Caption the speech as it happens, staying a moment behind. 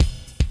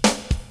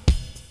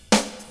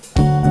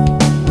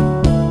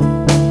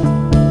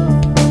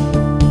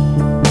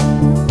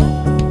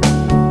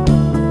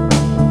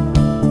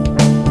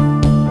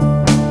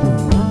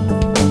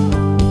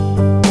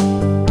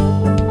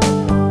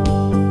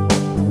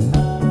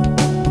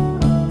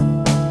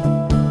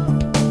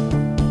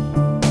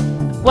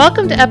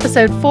Welcome to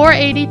episode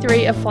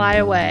 483 of Fly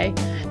Away.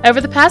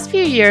 Over the past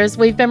few years,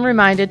 we've been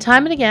reminded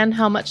time and again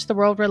how much the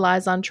world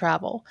relies on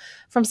travel.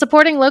 From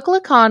supporting local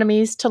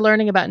economies to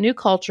learning about new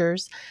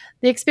cultures,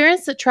 the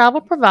experience that travel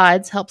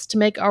provides helps to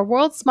make our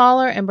world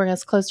smaller and bring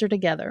us closer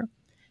together.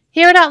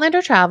 Here at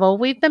Outlander Travel,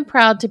 we've been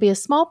proud to be a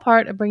small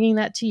part of bringing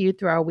that to you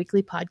through our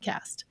weekly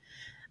podcast.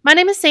 My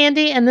name is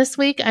Sandy, and this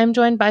week I'm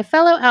joined by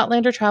fellow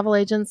Outlander travel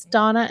agents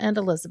Donna and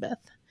Elizabeth.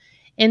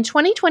 In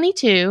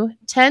 2022,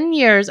 10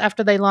 years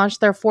after they launched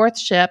their fourth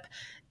ship,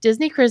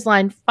 Disney Cruise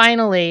Line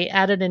finally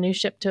added a new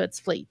ship to its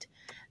fleet.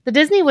 The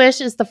Disney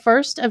Wish is the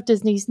first of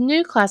Disney's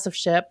new class of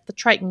ship, the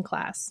Triton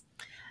class.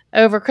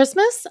 Over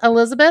Christmas,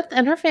 Elizabeth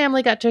and her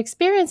family got to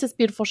experience this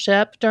beautiful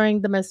ship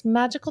during the most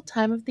magical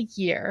time of the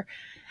year.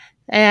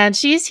 And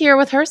she's here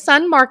with her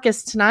son,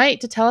 Marcus, tonight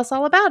to tell us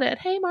all about it.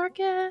 Hey,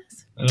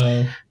 Marcus.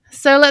 Hello.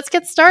 So let's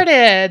get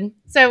started.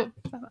 So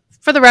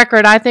for the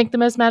record, I think the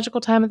most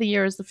magical time of the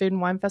year is the Food and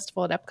Wine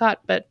Festival at Epcot,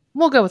 but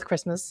we'll go with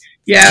Christmas.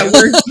 Yeah,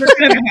 we're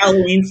kind of a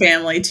Halloween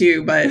family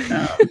too, but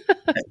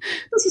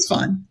this is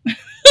fun.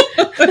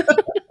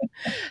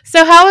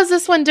 So how is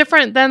this one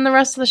different than the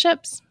rest of the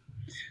ships?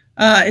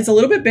 It's a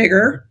little bit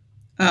bigger.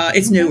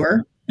 It's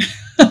newer.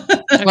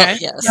 Okay. Well,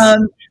 yes.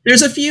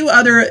 There's a few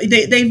other,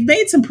 they've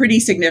made some pretty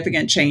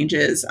significant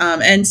changes.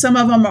 And some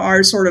of them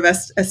are sort of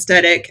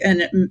aesthetic,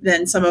 and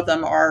then some of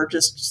them are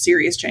just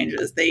serious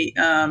changes.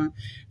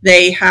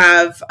 They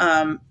have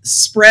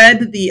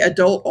spread the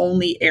adult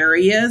only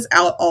areas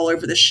out all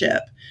over the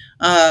ship.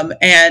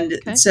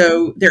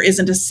 So there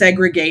isn't a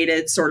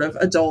segregated sort of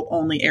adult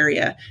only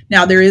area.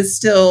 Now there is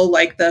still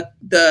like the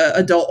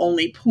adult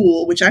only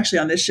pool, which actually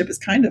on this ship is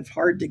kind of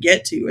hard to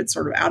get to. It's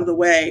sort of out of the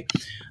way,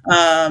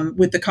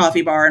 with the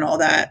coffee bar and all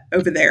that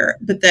over there.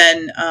 But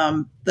then,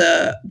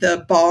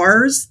 the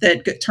bars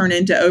that turn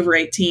into over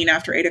 18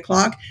 after 8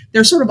 o'clock,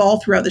 they're sort of all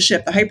throughout the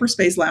ship. The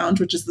Hyperspace Lounge,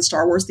 which is the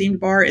Star Wars themed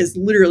bar, is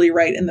literally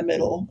right in the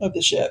middle of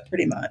the ship,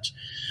 pretty much.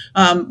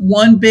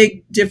 One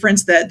big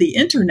difference that the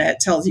internet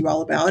tells you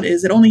all about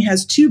is it only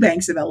has 2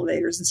 banks of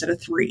elevators instead of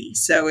 3.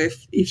 So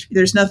if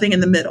there's nothing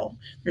in the middle,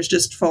 there's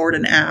just forward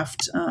and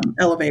aft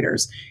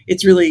elevators.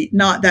 It's really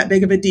not that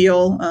big of a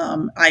deal.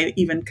 I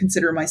even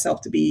consider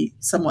myself to be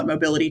somewhat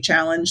mobility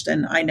challenged,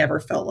 and I never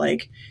felt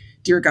like,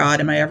 dear God,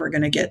 am I ever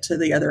going to get to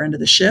the other end of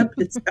the ship?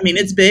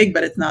 It's big,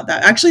 but it's not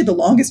that. Actually, the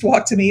longest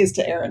walk to me is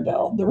to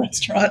Arendelle, the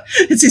restaurant.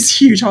 It's this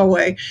huge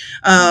hallway.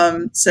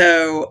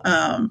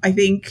 I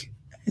think,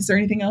 is there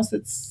anything else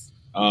that's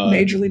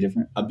majorly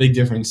different? A big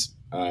difference,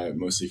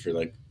 mostly for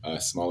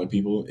smaller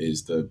people,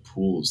 is the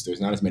pools.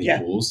 There's not as many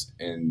pools,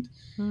 and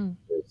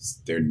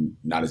they're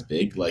not as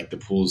big. Like the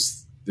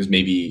pools, there's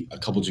maybe a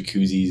couple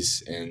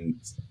jacuzzis and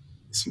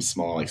some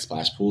small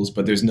splash pools,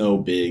 but there's no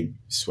big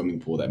swimming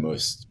pool that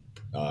most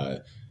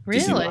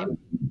really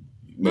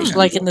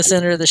like in the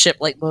center of the ship,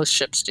 like most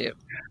ships do.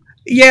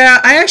 Yeah,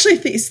 I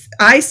actually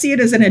I see it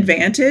as an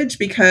advantage,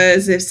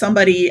 because if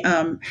somebody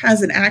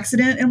has an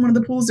accident in one of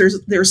the pools,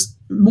 there's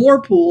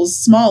more pools,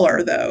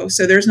 smaller though.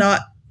 So there's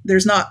not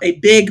a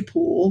big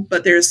pool,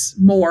 but there's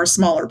more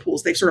smaller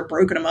pools. They've sort of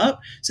broken them up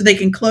so they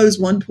can close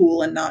one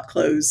pool and not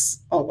close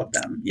all of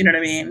them. You know what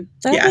I mean?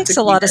 That makes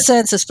a lot of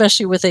sense,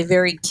 especially with a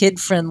very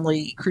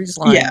kid-friendly cruise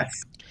line.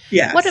 Yes.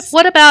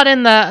 What about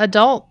in the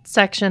adult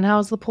section?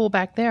 How's the pool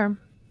back there?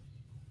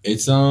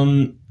 It's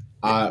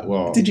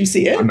well, did you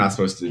see it? I'm not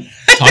supposed to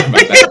talk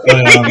about that,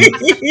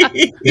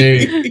 but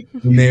they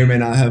may or may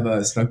not have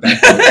snuck back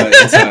there.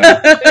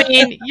 But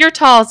it's, you're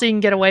tall, so you can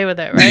get away with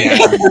it, right?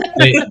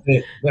 Yeah,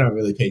 they don't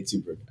really pay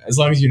super, as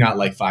long as you're not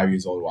 5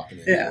 years old walking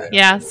in.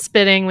 Yeah,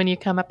 spitting when you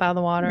come up out of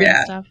the water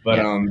and stuff. But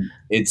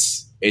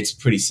it's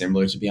pretty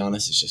similar, to be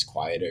honest. It's just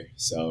quieter,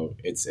 so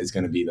it's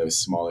going to be those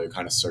smaller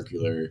kind of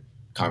circular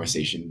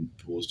conversation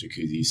pools,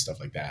 jacuzzis, stuff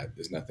like that.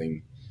 There's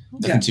nothing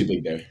too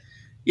big there.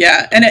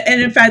 Yeah, and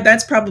in fact,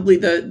 that's probably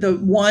the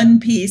one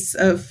piece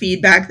of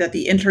feedback that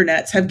the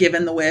internets have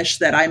given the Wish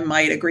that I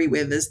might agree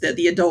with, is that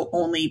the adult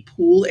only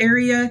pool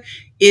area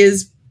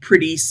is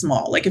pretty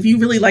small. Like if you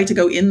really like to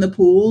go in the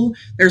pool,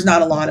 there's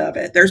not a lot of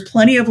it. There's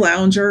plenty of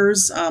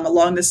loungers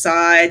along the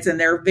sides, and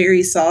they're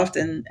very soft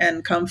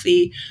and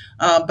comfy,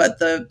 but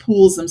the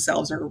pools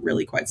themselves are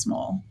really quite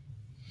small.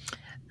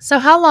 So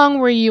how long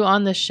were you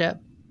on this ship?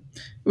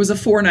 It was a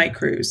 4-night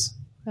cruise.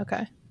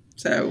 Okay.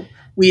 So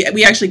we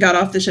actually got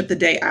off the ship the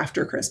day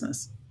after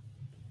Christmas.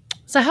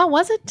 So how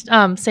was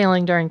it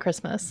sailing during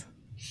Christmas?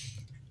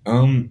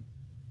 It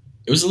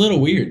was a little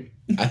weird.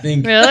 I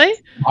think really?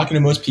 Talking to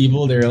most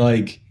people, they're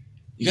like,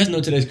 "You guys know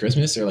today's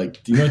Christmas?" Or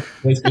like, "Do you know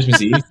today's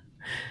Christmas Eve?"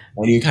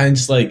 And you kind of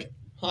just like,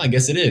 "Oh, I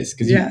guess it is."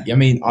 Because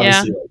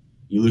obviously,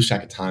 you lose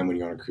track of time when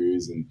you're on a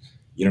cruise, and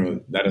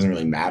that doesn't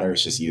really matter.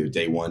 It's just either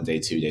day 1, day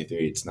 2, day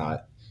 3. It's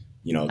not,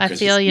 I Christmas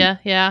feel Eve. you,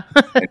 yeah.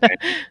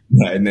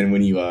 And then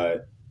when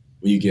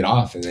you get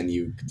off and then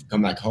you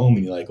come back home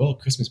and you're like, oh,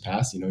 Christmas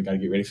passed, we got to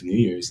get ready for New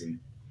Year's and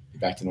get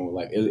back to normal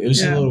life. It was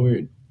just a little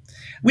weird.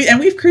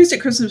 We've cruised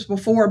at Christmas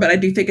before, but I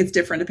do think it's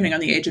different depending on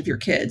the age of your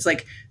kids.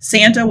 Like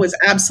Santa was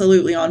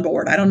absolutely on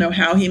board. I don't know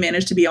how he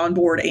managed to be on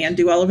board and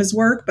do all of his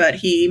work, but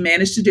he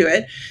managed to do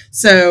it.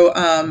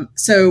 So,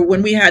 so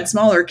when we had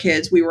smaller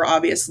kids, we were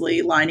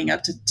obviously lining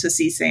up to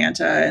see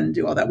Santa and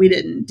do all that. We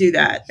didn't do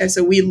that. And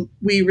so we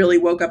really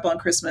woke up on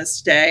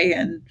Christmas Day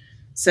and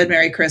said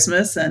Merry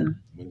Christmas and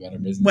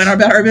went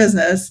about our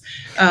business.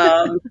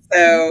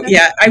 So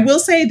yeah, I will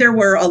say there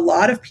were a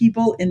lot of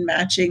people in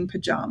matching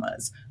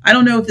pajamas. I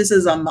don't know if this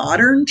is a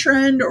modern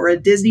trend or a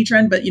Disney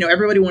trend, but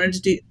everybody wanted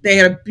to do, they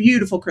had a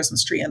beautiful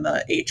Christmas tree in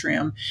the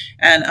atrium,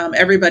 and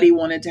everybody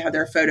wanted to have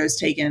their photos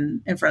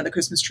taken in front of the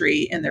Christmas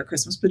tree in their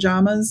Christmas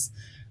pajamas.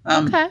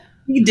 Okay.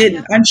 We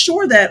didn't. I'm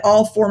sure that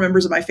all 4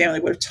 members of my family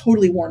would have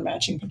totally worn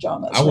matching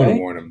pajamas. I would have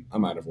worn them. I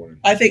might have worn them.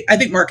 I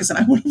think Marcus and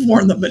I would have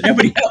worn them, but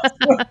nobody else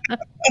would.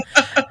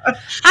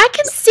 I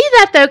can see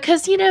that though,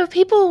 because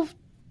people.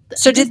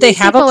 So did they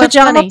have a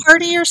pajama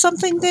party or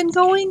something then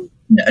going?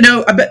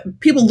 No, but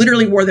people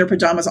literally wore their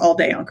pajamas all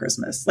day on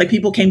Christmas. Like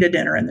people came to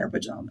dinner in their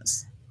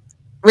pajamas.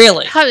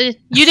 Really?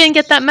 You didn't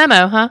get that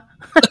memo, huh?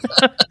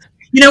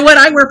 You know what?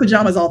 I wear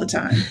pajamas all the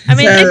time. I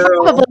mean, they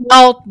probably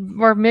all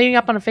were meeting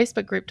up on a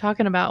Facebook group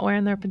talking about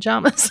wearing their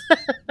pajamas.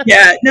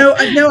 Yeah, no.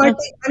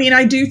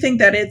 I do think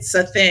that it's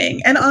a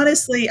thing. And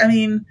honestly,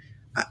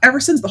 ever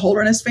since the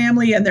Holderness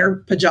family and their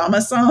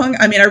pajama song,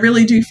 I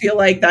really do feel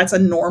like that's a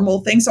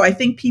normal thing. So I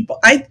think people,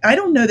 I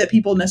don't know that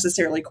people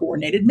necessarily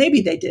coordinated.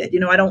 Maybe they did.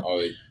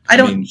 I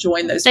don't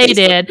join those. They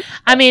did.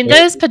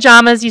 Those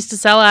pajamas used to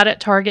sell out at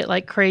Target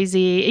like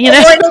crazy.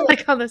 I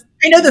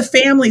know the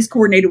families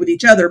coordinated with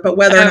each other, but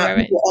whether or not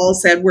people all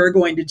said we're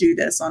going to do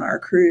this on our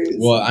cruise.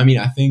 Well,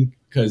 I think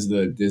because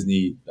the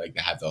Disney, they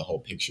have the whole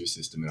picture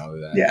system and all of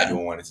that. Yeah.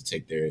 Everyone wanted to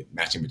take their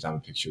matching pajama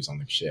pictures on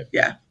the ship.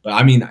 Yeah. But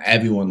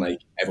everyone,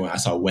 I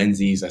saw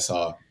Wednesdays, I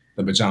saw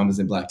the pajamas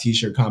and black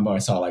t-shirt combo. I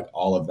saw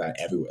all of that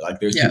everywhere.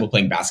 There's people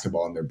playing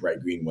basketball in their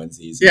bright green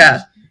onesies.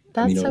 Yeah.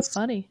 That's so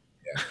funny.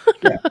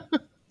 Yeah.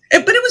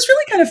 But it was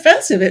really kind of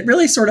offensive. It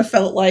really sort of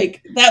felt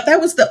like that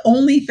was the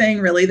only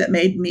thing really that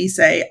made me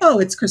say, oh,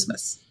 it's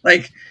Christmas.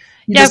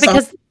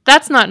 Because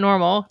that's not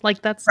normal.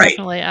 That's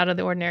definitely out of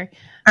the ordinary.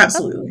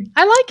 Absolutely.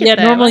 I like it. Yeah,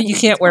 normally you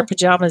can't wear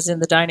pajamas in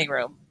the dining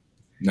room.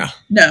 No.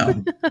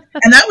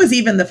 And that was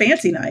even the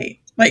fancy night.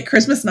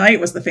 Christmas night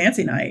was the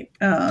fancy night.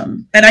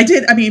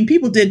 And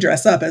people did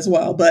dress up as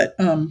well, but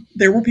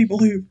there were people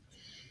who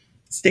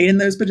stayed in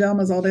those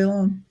pajamas all day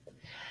long.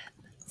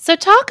 So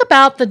talk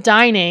about the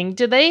dining.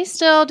 Do they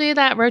still do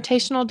that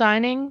rotational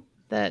dining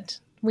that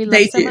we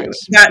love so much?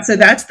 So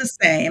that's the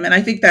same. And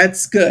I think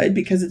that's good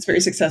because it's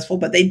very successful,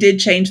 but they did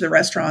change the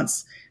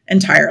restaurants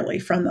entirely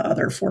from the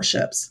other 4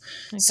 ships.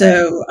 Okay.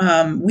 So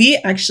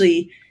we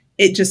actually,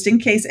 just in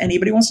case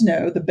anybody wants to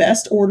know, the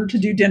best order to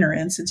do dinner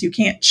in, since you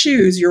can't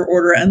choose your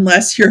order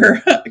unless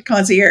you're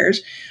concierge,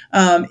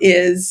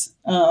 is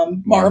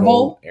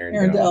Marvel,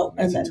 Arendelle,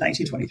 and then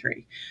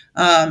 1923.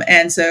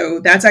 And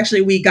so that's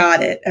actually, we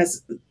got it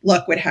as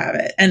luck would have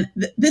it. And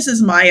this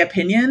is my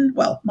opinion.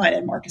 Well, mine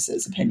and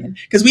Marcus's opinion,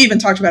 because we even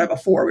talked about it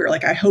before. We were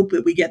like, I hope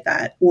that we get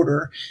that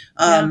order.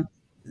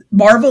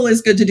 Marvel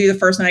is good to do the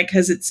first night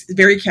because it's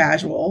very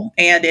casual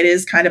and it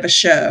is kind of a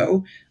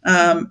show,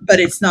 but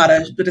it's not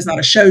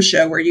a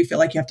show where you feel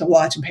like you have to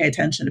watch and pay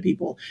attention to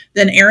people.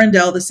 Then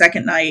Arendelle, the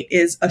second night,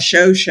 is a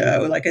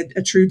show, like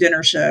a true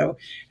dinner show,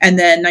 and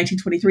then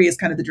 1923 is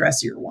kind of the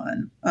dressier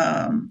one.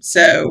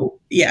 So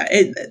yeah,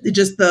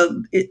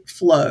 it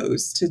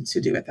flows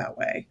to do it that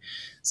way.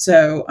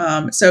 So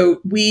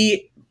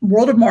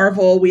World of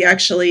Marvel, we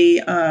actually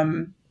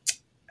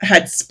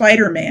had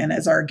Spider-Man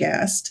as our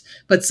guest,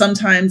 but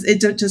sometimes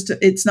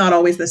it's not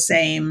always the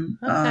same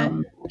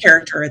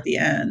character at the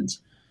end.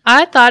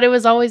 I thought it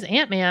was always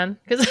Ant-Man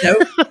because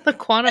the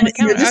quantum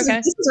encounter. This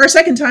is our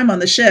second time on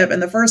the ship,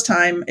 and the first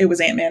time it was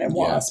Ant-Man and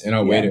Wasp. And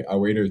our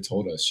waiter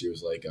told us, she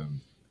was like,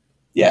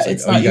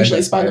 it's not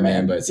usually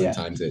Spider-Man, but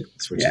sometimes it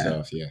switches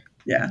off.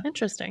 Yeah.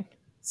 Interesting.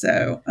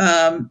 So,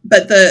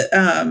 but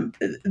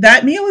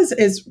that meal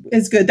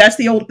is good.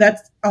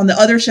 That's on the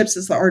other ships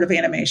is the Art of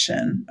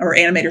Animation or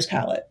Animator's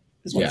Palette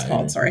is what it's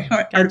called. Sorry.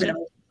 Art of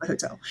Animation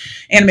Hotel,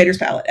 Animator's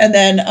Palette. And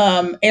then,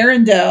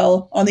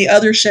 Arendelle on the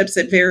other ships,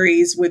 it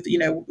varies with,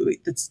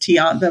 it's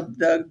Tian,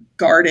 the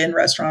Garden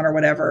restaurant or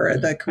whatever,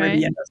 the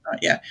Caribbean restaurant.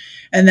 Yeah.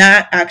 And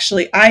that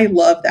actually, I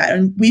love that.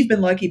 And we've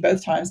been lucky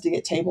both times to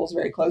get tables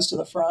very close to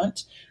the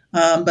front.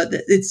 But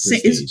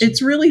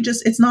it's really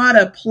just, it's not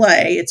a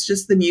play. It's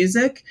just the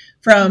music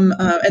from,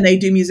 and they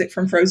do music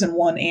from Frozen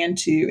 1 and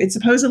 2. It's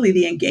supposedly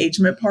the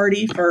engagement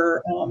party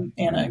for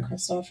Anna and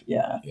Kristoff.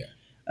 Yeah.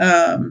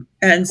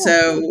 And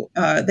so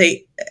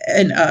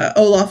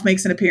Olaf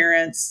makes an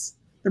appearance.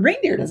 The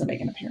reindeer doesn't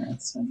make an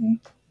appearance.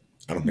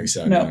 I don't think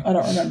so. No, I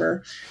don't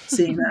remember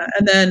seeing that.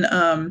 And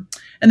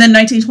then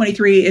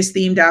 1923 is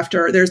themed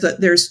after.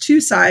 There's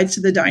 2 sides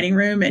to the dining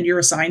room, and you're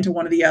assigned to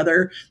one or the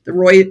other. The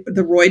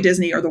Roy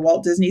Disney or the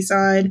Walt Disney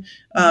side.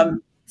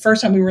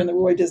 First time we were in the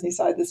Roy Disney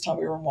side. This time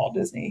we were in Walt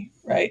Disney,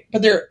 right?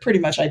 But they're pretty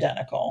much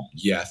identical.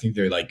 Yeah, I think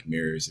they're like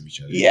mirrors of each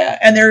other. Yeah,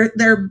 and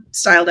they're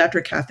styled after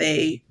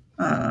Cathay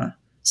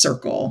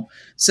circle.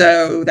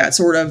 So that's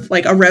sort of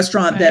like a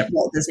restaurant that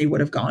Walt Disney would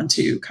have gone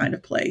to kind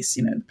of place,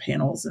 the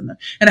panels and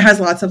it has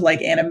lots of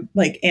like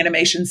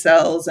animation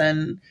cells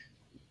and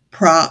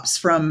props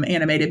from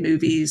animated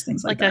movies,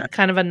 things like that. A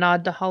kind of a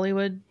nod to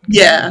Hollywood.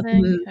 Yeah.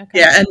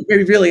 Yeah. And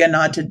really a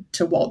nod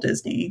to Walt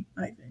Disney,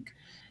 I think.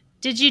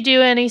 Did you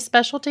do any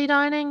specialty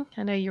dining?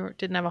 I know you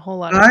didn't have a whole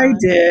lot of time. I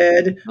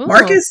did. Ooh.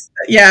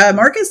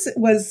 Marcus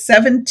was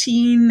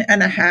 17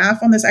 and a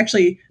half on this,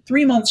 actually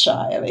 3 months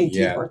shy of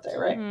 18th birthday,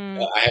 right?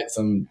 I had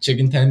some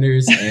chicken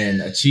tenders and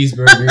a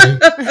cheeseburger.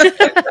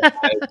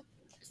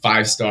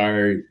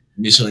 5-star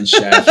Michelin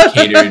chef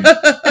catered.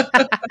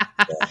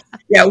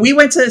 Yeah, we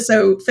went to,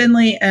 so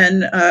Finley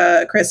and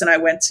Chris and I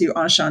went to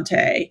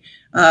Enchanté,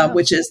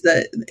 which is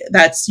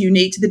that's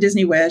unique to the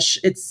Disney Wish.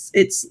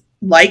 It's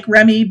like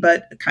Remy,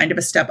 but kind of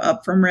a step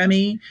up from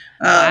Remy.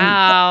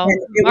 Wow.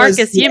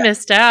 Marcus, you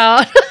missed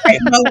out.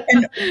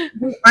 And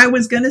I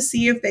was going to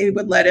see if they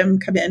would let him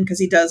come in because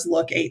he does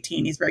look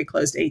 18. He's very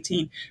close to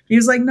 18. He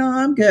was like, no,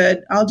 I'm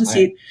good. I'll just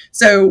eat.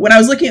 So when I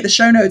was looking at the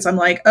show notes, I'm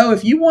like, oh,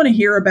 if you want to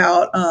hear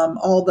about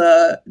all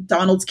the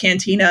Donald's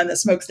Cantina and the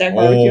smokestack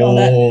barbecue, all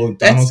that. Oh,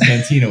 Donald's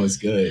Cantina was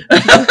good.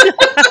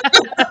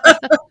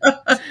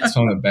 It's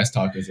one of the best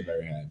tacos I've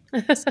ever had.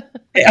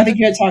 I think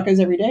you had tacos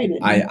every day, didn't you?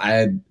 I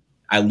had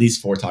at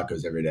least 4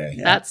 tacos every day.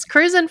 Yeah. That's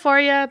cruising for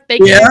you.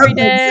 Bacon every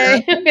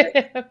day.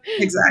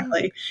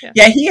 Exactly.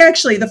 Yeah, he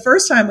actually, the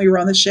first time we were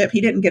on the ship,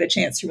 he didn't get a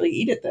chance to really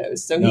eat at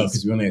those. So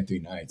because we only had 3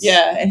 nights.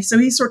 Yeah, and so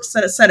he sort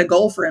of set a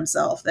goal for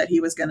himself that he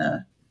was going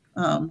to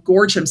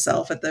gorge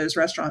himself at those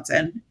restaurants,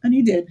 and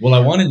he did. Well, I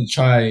wanted to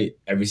try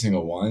every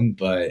single one,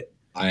 but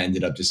I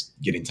ended up just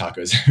getting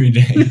tacos every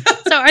day.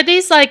 So are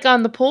these like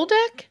on the pool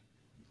deck?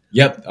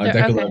 Yep,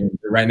 deck 11.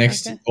 They're right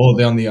next to. Oh,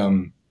 they're on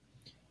the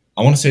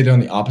I want to say they're on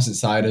the opposite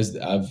side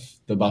of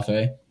the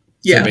buffet.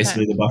 So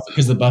basically the buffet,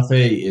 because the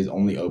buffet is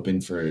only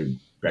open for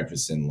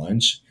breakfast and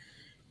lunch,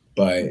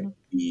 but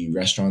the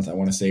restaurants I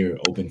want to say are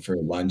open for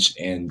lunch,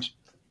 and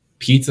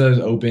pizza is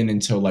open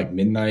until like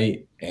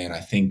midnight, and I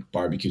think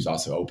barbecue's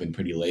also open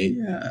pretty late.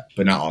 Yeah,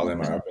 but not all of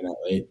them are open that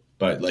late.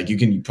 But like you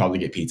can probably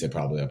get pizza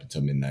probably up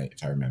until midnight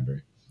if I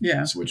remember.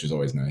 Yeah, which was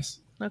always nice.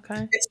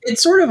 Okay.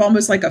 It's sort of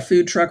almost like a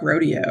food truck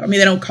rodeo. I mean,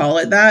 they don't call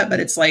it that, but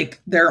it's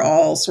like they're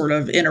all sort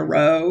of in a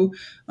row.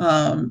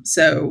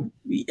 So,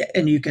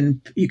 and you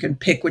can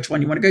pick which one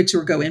you want to go to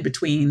or go in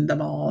between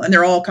them all, and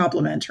they're all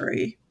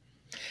complimentary.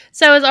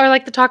 So, are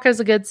like the tacos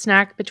a good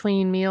snack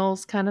between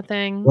meals, kind of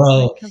thing?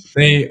 Well,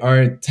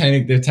 they're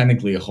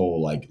technically a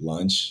whole like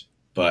lunch,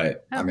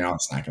 but I mean, I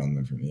was snacking on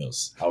them for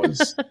meals. I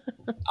was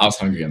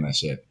hungry on that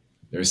shit.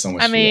 There was so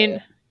much. I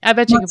mean, I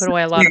bet you can put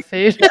away a lot of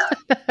food.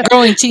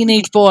 Growing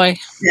teenage boy.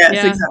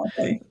 Yes,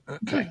 exactly.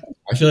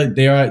 I feel like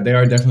they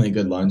are definitely a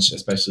good lunch,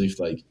 especially if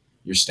like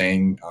you're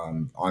staying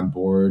on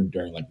board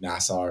during like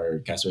Nassau or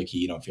Castaway Cay.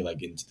 You don't feel like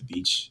getting to the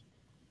beach.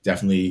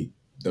 Definitely,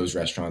 those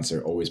restaurants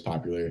are always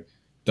popular.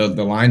 The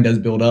line does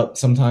build up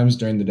sometimes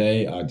during the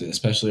day,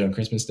 especially on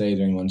Christmas Day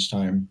during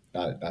lunchtime.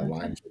 That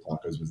line for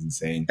tacos was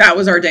insane. That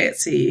was our day at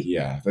sea.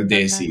 Yeah, the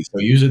day at sea. So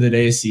usually the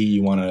day at sea,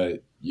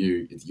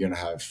 you're gonna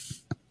have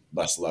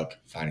less luck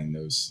finding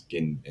those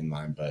getting in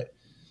line, but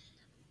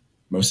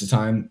most of the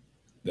time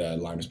the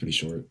line was pretty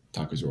short.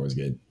 Tacos were always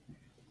good.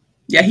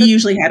 Yeah, he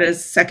usually had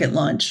his second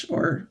lunch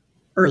or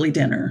early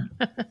dinner.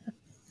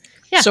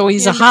 Yeah, so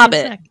he's a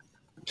hobbit.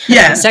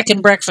 Yeah,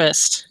 second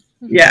breakfast.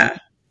 Yeah,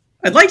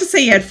 I'd like to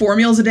say he had 4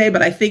 meals a day,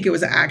 but I think it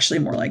was actually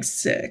more like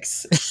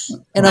 6.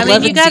 And I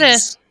mean, you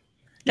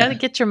gotta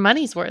get your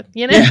money's worth,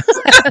 you know.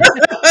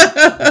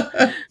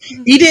 Yeah.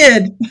 He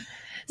did.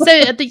 So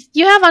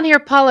you have on here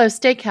Palo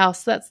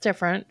Steakhouse. That's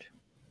different.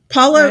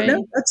 Palo, right?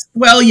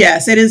 No,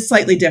 yes, it is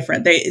slightly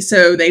different.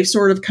 They've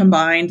sort of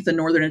combined the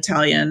Northern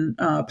Italian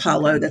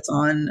Palo that's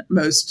on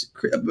all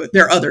of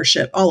their other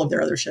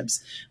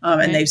ships,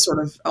 and they've sort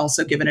of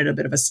also given it a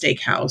bit of a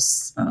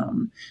steakhouse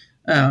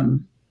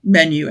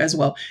menu as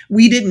well.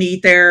 We didn't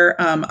eat there.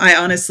 I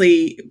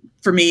honestly,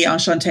 for me,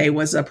 Enchanté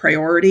was a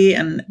priority,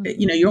 and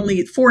you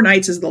only 4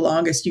 nights is the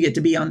longest you get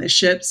to be on this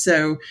ship.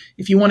 So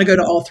if you want to go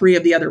to all 3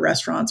 of the other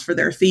restaurants for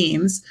their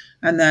themes,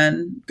 and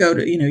then go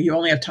to, you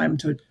only have time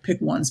to pick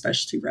one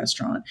specialty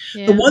restaurant.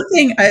 Yeah. The one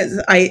thing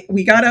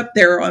we got up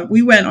there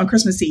we went on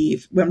Christmas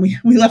Eve when we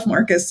left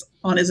Marcus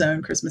on his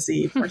own Christmas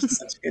Eve.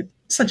 Marcus is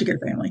such a good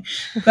family,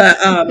 but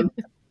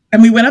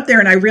and we went up there,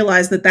 and I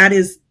realized that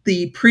is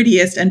the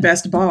prettiest and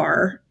best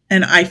bar.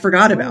 And I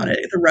forgot about it.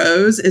 The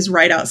Rose is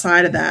right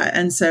outside of that.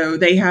 And so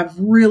they have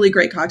really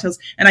great cocktails.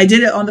 And I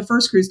did it on the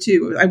first cruise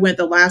too. I went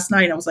the last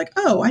night and I was like,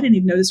 oh, I didn't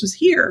even know this was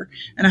here.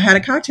 And I had a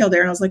cocktail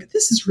there and I was like,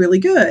 this is really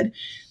good.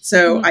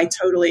 So I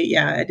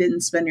didn't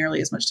spend nearly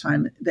as much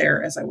time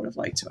there as I would have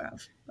liked to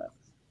have. But.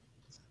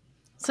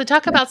 So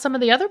talk about some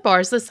of the other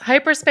bars. This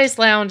Hyperspace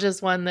Lounge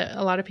is one that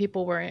a lot of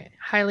people were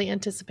highly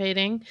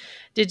anticipating.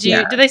 Do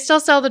they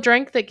still sell the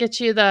drink that gets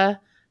you the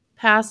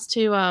pass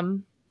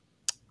to,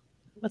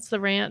 what's the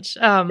ranch?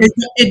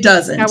 It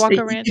doesn't.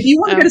 Skywalker Ranch. If you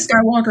want to go to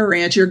Skywalker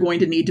Ranch, you're going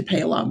to need to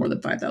pay a lot more than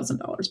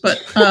 $5,000.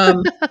 But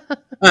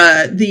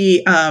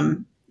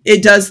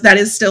It does. That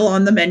is still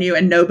on the menu,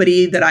 and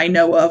nobody that I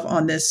know of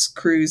on this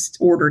cruise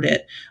ordered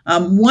it.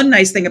 One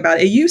nice thing about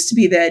it used to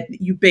be that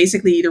you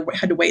basically either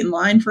had to wait in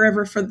line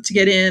forever to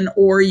get in,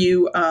 or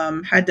you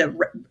had to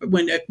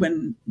when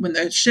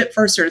the ship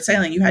first started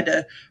sailing, you had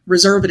to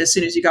reserve it as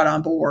soon as you got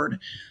on board.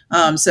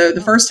 So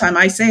the first time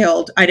I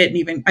sailed, I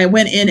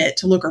went in it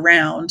to look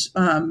around,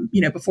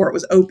 before it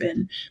was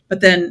open.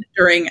 But then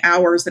during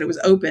hours that it was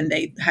open,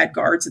 they had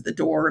guards at the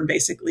door and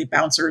basically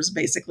bouncers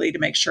to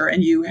make sure.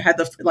 And you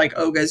had like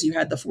Oga's, you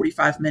had the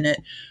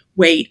 45-minute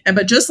wait.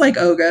 But just like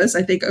Oga's,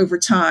 I think over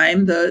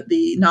time,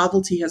 the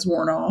novelty has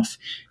worn off.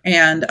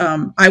 And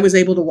I was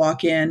able to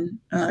walk in,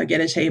 get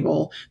a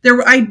table.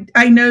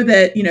 I know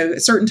that,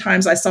 at certain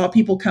times I saw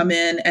people come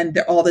in and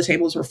all the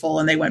tables were full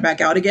and they went back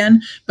out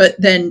again. But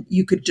then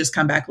you could just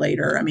come back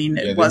later. I mean,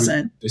 it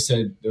wasn't. They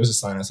said there was a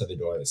sign outside the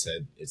door that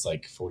said it's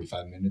like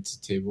 45 minutes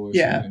a table or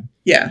something.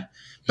 Yeah.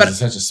 But it's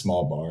such a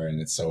small bar and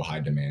it's so high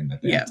demand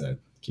that they have to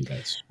keep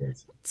that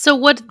strict. So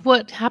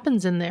what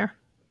happens in there?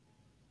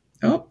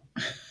 Oh,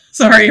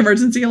 sorry,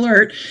 emergency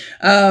alert.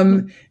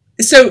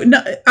 So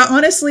no,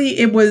 honestly,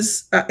 it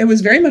was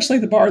very much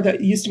like the bar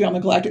that used to be on the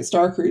Galactic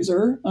Star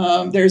Cruiser.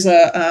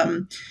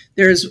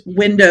 There's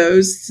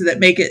windows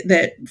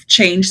that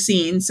change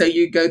scenes. So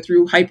you go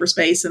through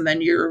hyperspace and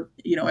then you're,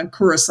 in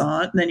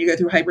Coruscant, and then you go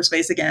through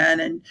hyperspace again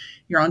and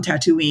you're on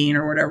Tatooine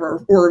or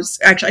whatever. Or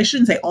actually, I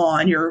shouldn't say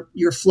on,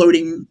 you're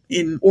floating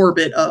in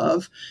orbit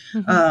of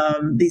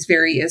these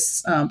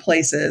various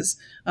places.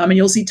 And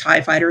you'll see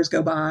TIE fighters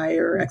go by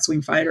or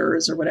X-Wing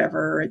fighters or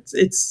whatever.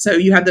 It's so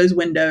you have those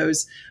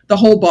windows. The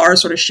whole bar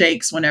sort of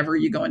shakes whenever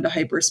you go into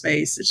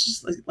hyperspace. It's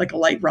just like a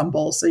light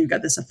rumble. So you've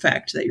got this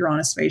effect that you're on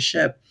a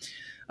spaceship.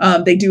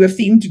 They do have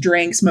themed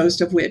drinks,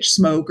 most of which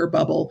smoke or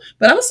bubble.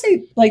 But I would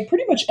say like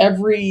pretty much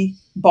every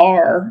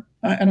bar,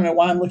 I don't know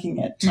why I'm looking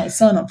at my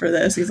son for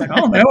this. He's like,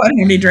 oh no, I don't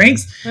have any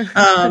drinks.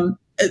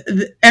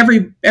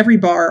 Every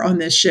bar on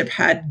this ship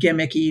had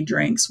gimmicky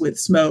drinks with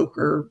smoke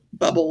or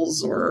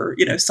bubbles or,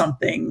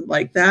 something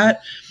like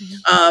that.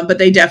 But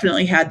they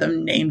definitely had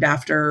them named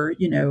after,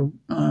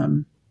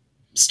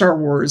 Star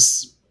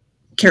Wars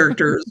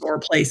characters or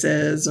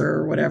places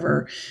or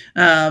whatever.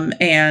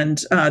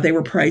 And they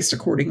were priced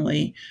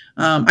accordingly.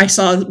 I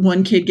saw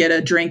one kid get a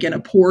drink in a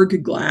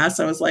Porg glass.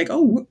 I was like,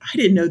 oh, I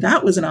didn't know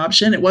that was an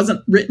option. It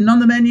wasn't written on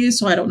the menu,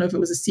 so I don't know if it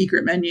was a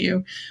secret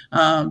menu.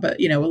 But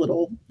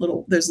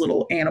those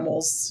little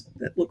animals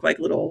that look like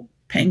little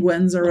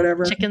penguins or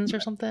whatever. Chickens or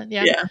something.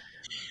 Yeah. Yeah.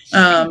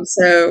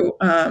 So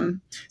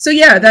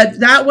yeah,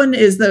 that one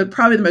is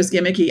probably the most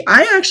gimmicky.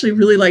 I actually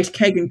really liked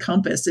Keg and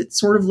Compass. It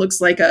sort of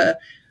looks like a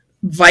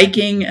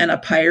Viking and a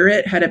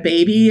pirate had a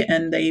baby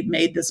and they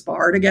made this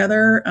bar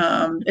together.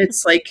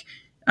 It's like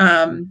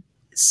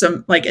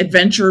some like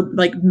adventure,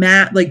 like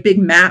big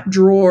map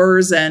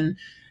drawers and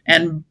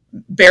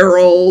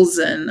barrels.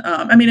 And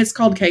it's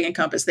called Keg and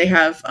Compass. They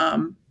have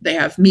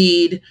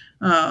mead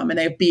and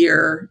they have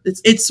beer.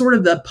 It's sort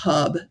of the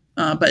pub.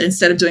 But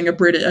instead of doing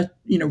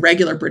a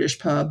regular British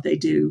pub, they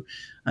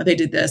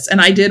did this.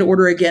 And I did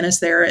order a Guinness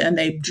there, and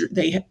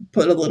they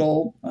put a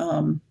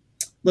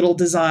little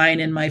design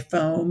in my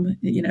foam,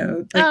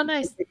 oh,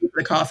 nice.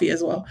 The coffee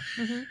as well.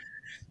 Mm-hmm.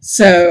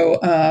 So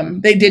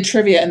they did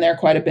trivia in there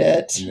quite a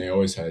bit. And they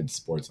always had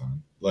sports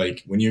on.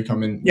 Like when you're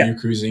you're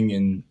cruising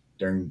in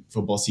during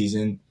football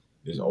season,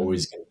 there's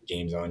always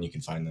games on. You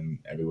can find them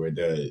everywhere.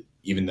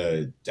 Even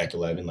the deck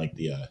 11, like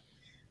the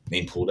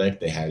main pool deck,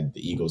 they had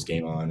the Eagles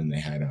game on, and they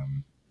had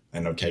I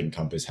know Keg and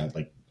Compass had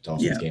like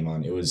Dolphins game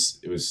on. It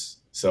was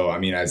so. I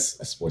mean, as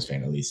a sports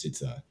fan, at least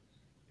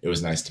it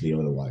was nice to be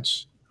able to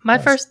watch. My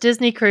first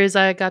Disney cruise,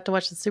 I got to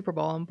watch the Super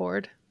Bowl on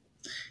board.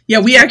 Yeah,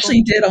 we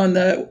actually did on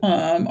the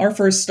our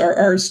first Star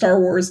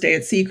Wars Day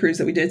at Sea cruise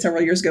that we did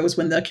several years ago was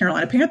when the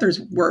Carolina Panthers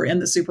were in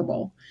the Super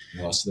Bowl.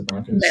 They lost to the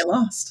Broncos. They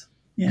lost.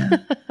 Yeah.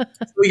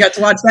 So we got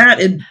to watch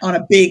that on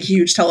a big,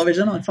 huge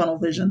television on Funnel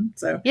Vision.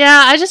 So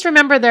yeah, I just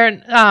remember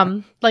there,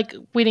 like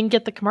we didn't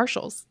get the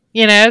commercials,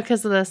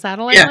 because of the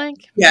satellite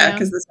link. Yeah,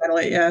 because the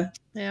satellite. Yeah.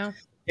 Yeah.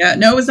 Yeah,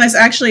 no, it was nice.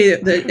 Actually,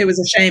 it was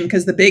a shame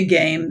because the big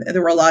game,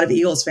 there were a lot of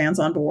Eagles fans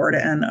on board,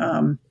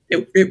 and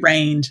it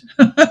rained.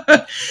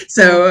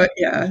 So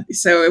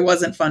it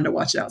wasn't fun to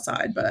watch it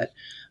outside. But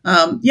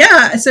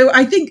so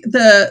I think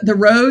the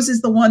Rose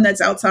is the one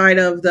that's outside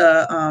of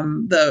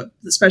the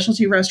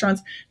specialty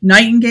restaurants.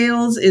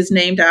 Nightingales is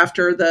named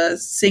after the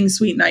Sing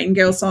Sweet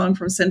Nightingale song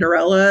from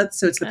Cinderella.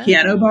 So it's the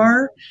piano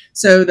bar.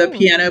 So the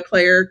piano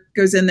player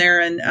goes in there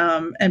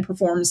and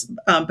performs.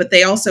 But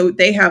they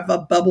have a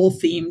bubble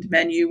themed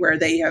menu where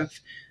they have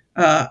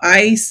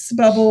ice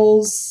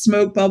bubbles,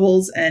 smoke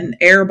bubbles, and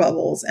air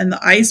bubbles. And the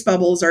ice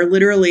bubbles are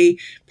literally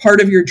part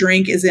of your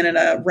drink is in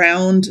a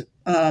round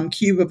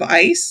cube of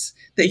ice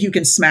that you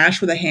can smash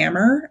with a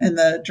hammer and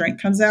the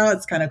drink comes out.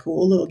 It's kind of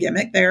cool, little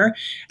gimmick there.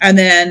 And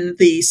then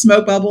the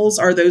smoke bubbles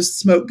are those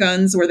smoke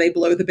guns where they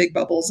blow the big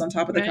bubbles on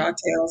top of the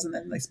cocktails and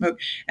then they smoke.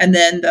 And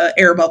then the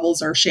air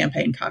bubbles are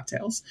champagne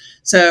cocktails.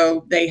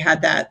 So they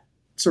had that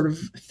sort of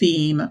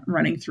theme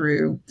running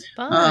through.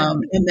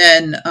 Fun. And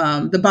then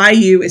the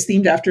bayou is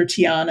themed after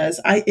Tiana's.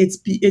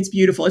 It's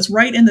beautiful. It's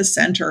right in the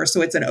center,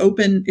 so it's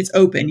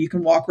open. You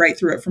can walk right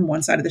through it from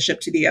one side of the ship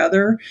to the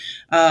other.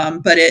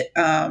 But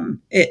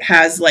it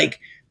has like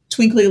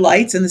twinkly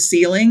lights in the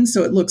ceiling,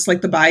 so it looks like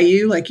the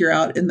bayou, like you're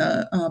out in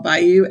the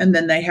bayou. And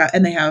then they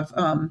have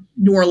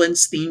New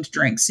Orleans themed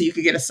drinks, so you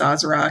could get a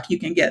Sazerac, you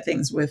can get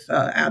things with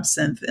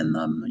absinthe in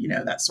them,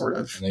 that sort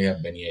of. And they have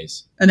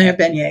beignets.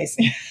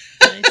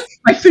 Nice.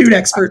 My food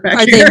expert back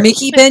Are here. they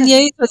Mickey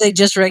beignets or are they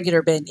just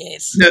regular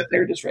beignets? No,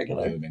 they're just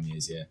regular.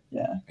 Beignets, yeah.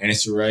 Yeah. And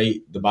it's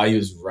right. The bayou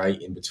is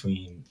right in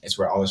between. It's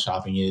where all the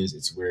shopping is.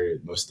 It's where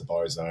most of the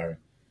bars are.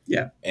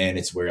 Yeah. And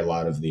it's where a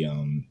lot of the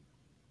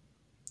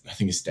I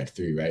think it's deck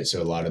 3, right?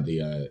 So a lot of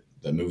the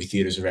movie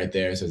theaters are right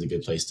there. So it's a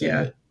good place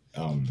to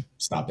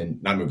stop in.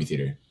 Not movie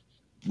theater,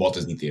 Walt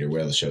Disney Theater,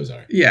 where all the shows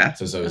are. Yeah.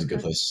 So it's a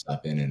good place to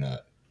stop in and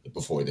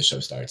before the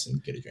show starts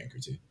and get a drink or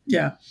two.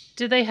 Yeah.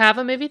 Do they have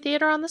a movie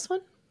theater on this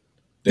one?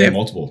 They have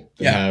multiple.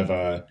 They Yeah.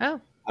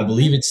 have I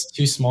believe it's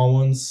 2 small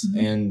ones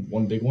and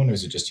 1 big one, or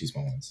is it just 2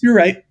 small ones? You're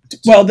right.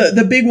 Well,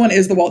 the big one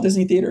is the Walt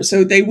Disney Theater.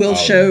 So they will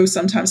show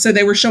sometimes. So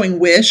they were showing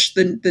Wish,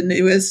 the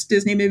newest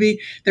Disney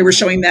movie. They were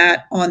showing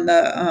that on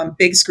the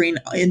big screen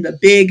in the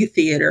big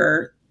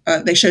theater.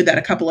 They showed that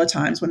a couple of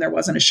times when there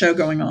wasn't a show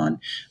going on.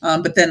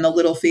 But then the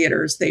little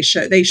theaters, they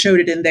showed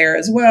it in there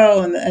as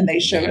well. And they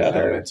showed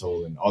other.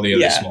 Elemental and all the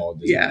other small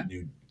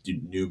Disney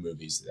new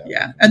movies.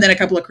 And then a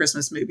couple of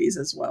Christmas movies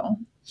as well.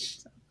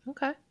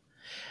 Okay.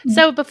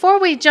 So before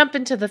we jump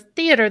into the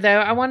theater, though,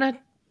 I want to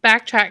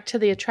backtrack to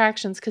the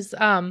attractions because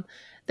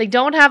they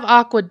don't have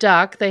Aqua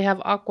Duck; they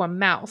have Aqua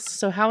Mouse.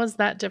 So how is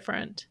that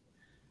different?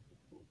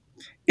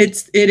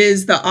 It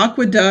is the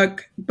Aqua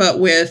Duck, but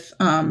with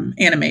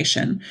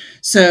animation.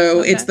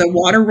 So it's the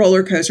water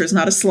roller coaster. It's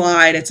not a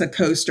slide; it's a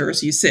coaster.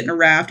 So you sit in a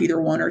raft, either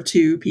 1 or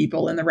 2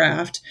 people in the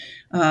raft,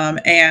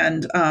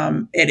 and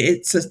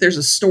there's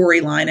a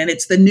storyline, and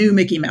it's the new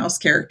Mickey Mouse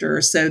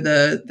character. So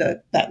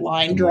that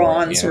line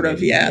drawn sort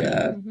of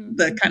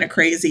the kind of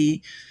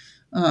crazy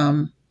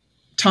Tom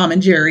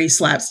and Jerry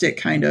slapstick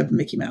kind of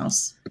Mickey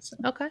Mouse. So,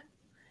 okay.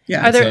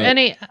 Yeah. Are there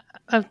any?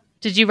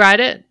 Did you ride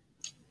it?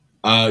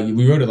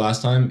 We rode it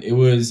last time. It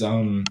was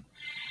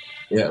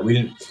we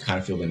didn't kind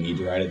of feel the need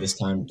to ride it this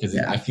time because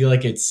I feel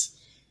like it's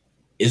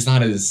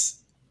not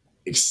as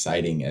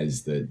exciting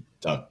as the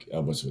duck.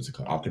 What's it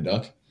called? Aqua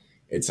Duck.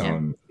 It's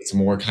it's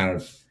more kind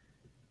of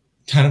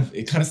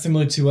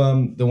similar to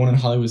the one in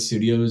Hollywood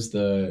Studios,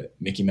 the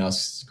Mickey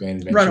Mouse Grand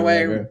Adventure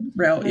Runaway Railroad.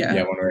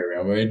 Runaway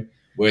Railroad,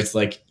 where it's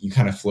like you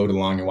kind of float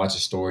along and watch a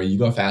story. You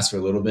go fast for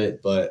a little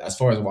bit, but as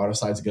far as water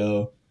slides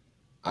go,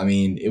 I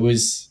mean, it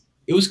was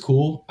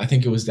cool. I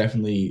think it was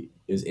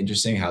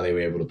interesting how they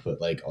were able to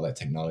put like all that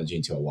technology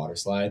into a water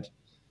slide,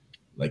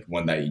 like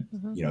one that I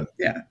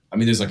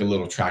mean, there's like a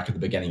little track at the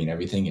beginning and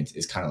everything.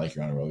 It's kind of like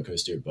you're on a roller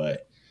coaster,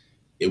 but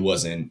it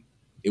wasn't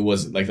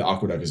like the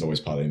Aqua Duck is always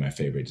probably my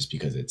favorite just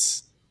because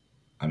it's,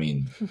 I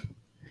mean,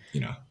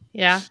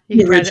 Yeah, you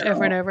can ride it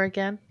over and over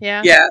again.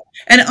 Yeah. Yeah.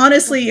 And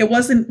honestly, it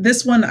wasn't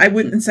this one. I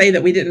wouldn't say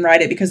that we didn't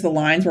ride it because the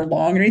lines were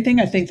long or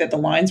anything. I think that the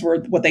lines were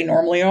what they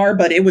normally are,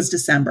 but it was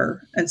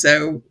December. And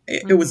so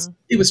it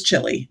was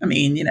chilly. I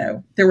mean,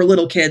 there were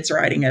little kids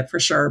riding it for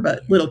sure,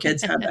 but little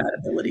kids have that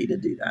ability to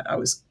do that.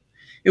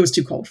 It was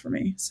too cold for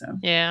me. So,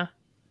 yeah.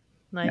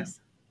 Nice.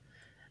 Yeah.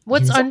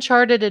 What's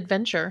Uncharted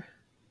Adventure?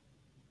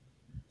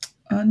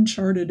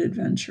 Uncharted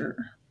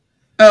Adventure.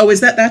 Oh,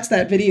 that's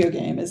that video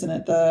game, isn't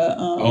it?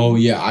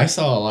 I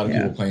saw a lot of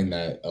people playing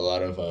that. A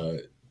lot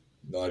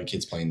of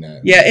kids playing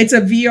that. Yeah, it's a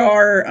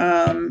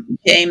VR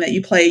game that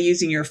you play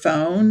using your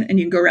phone, and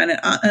you can go around.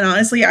 And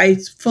honestly,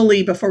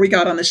 before we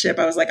got on the ship,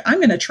 I was like, I'm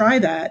going to try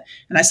that.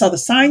 And I saw the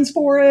signs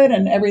for it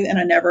and everything, and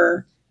I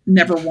never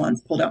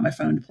once pulled out my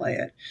phone to play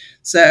it.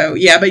 So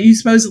yeah, but you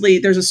supposedly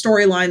there's a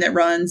storyline that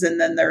runs,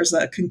 and then there's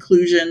a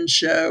conclusion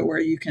show where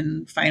you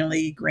can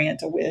finally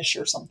grant a wish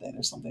or something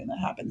that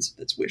happens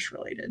that's wish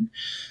related.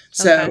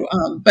 So,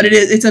 but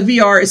it's a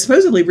VR. It's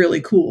supposedly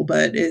really cool,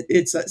 but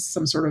it's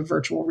some sort of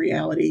virtual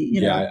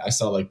reality. I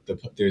saw like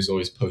there's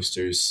always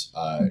posters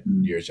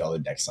near all the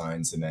deck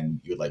signs, and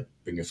then you would like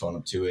bring your phone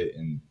up to it,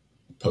 and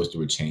the poster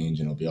would change,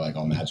 and it'll be like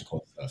all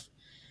magical stuff.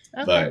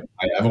 Okay. But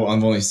I've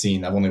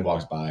only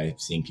walked by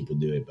seeing people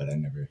do it, but I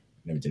never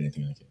did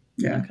anything like it.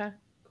 Yeah. Okay.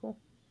 Cool.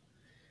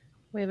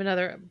 We have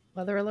another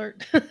weather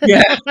alert.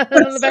 Yeah. In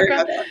the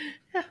background.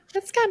 Yeah,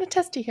 it's kind of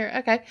testy here.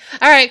 Okay.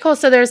 All right. Cool.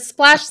 So there's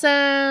Splash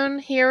Zone,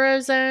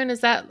 Hero Zone.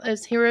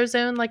 Is Hero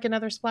Zone like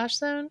another Splash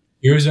Zone?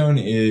 Hero Zone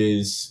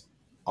is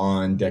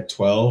on deck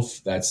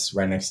 12. That's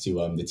right next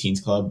to the Teens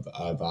Club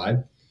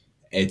vibe.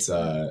 It's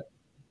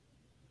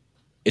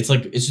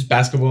just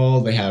basketball.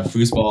 They have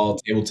foosball,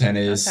 table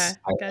tennis,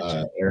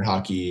 air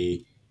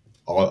hockey,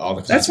 all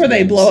the. That's where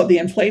they blow up the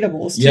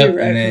inflatables too,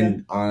 right?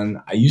 And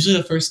then usually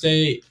the first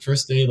day,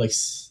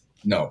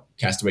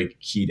 Castaway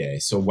Key Day.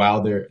 So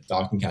while they're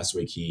docking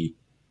Castaway Key,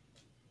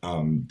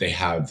 they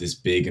have this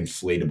big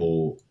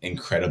inflatable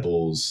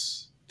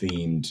Incredibles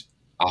themed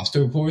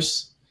obstacle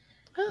course,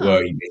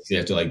 where you basically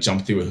have to like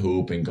jump through a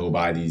hoop and go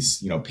by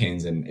these,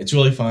 pins, and it's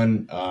really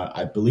fun.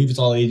 I believe it's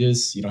all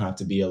ages. You don't have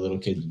to be a little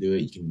kid to do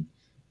it.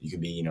 You can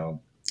be,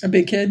 a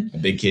big kid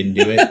and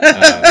do it.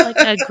 Like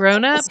a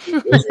grown up.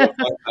 It was real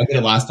fun. I did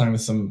it last time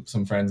with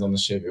some friends on the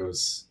ship. It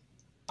was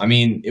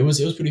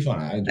pretty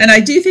fun. I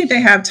do think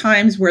they have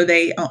times where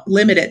they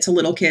limit it to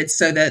little kids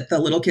so that the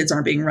little kids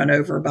aren't being run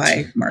over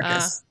by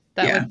Marcus.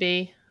 That would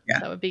be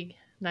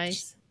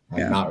nice.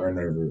 I've not run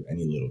over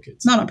any little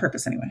kids. Not on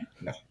purpose, anyway.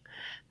 No.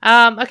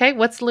 Okay,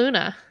 what's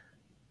Luna?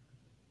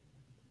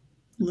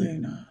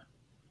 Luna.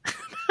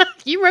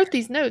 You wrote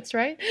these notes,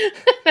 right?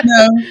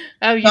 No.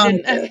 Oh, you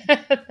didn't.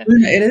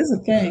 Luna, it is a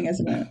thing,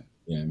 isn't it?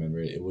 Yeah, I remember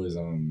it was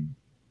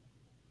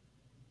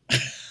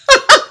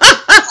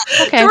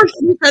Okay. George,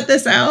 can you cut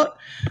this out?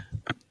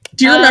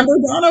 Do you remember,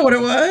 Donna, what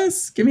it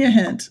was? Give me a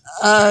hint.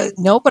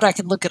 No, but I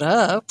can look it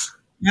up.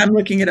 I'm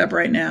looking it up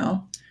right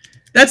now.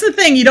 That's the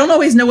thing. You don't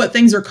always know what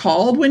things are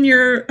called when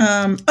you're.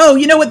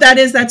 You know what that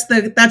is? That's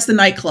the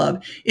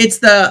nightclub. It's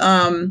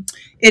the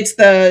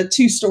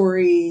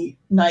 2-story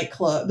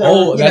nightclub.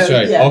 That's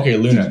right. Yeah. Okay,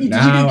 Luna. Did you do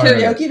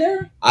karaoke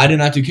there? I did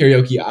not do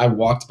karaoke. I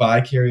walked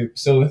by karaoke.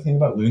 So the thing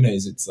about Luna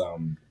is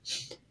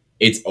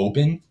it's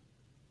open.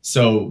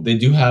 So they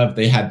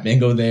have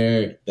bingo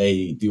there.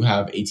 They do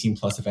have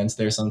 18+ events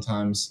there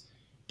sometimes,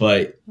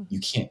 but they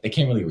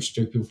can't really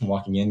restrict people from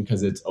walking in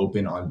because it's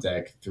open on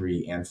deck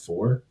 3 and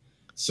 4.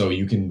 So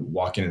you can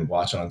walk in and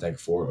watch it on deck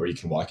 4, or you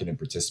can walk in and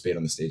participate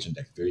on the stage on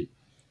deck 3.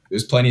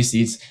 There's plenty of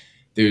seats.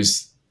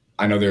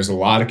 I know there's a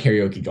lot of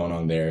karaoke going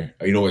on there.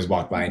 You'd always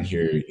walk by and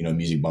hear,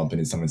 music bumping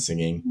and someone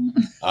singing.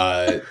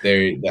 I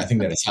think they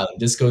had a silent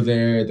disco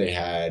there. They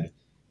had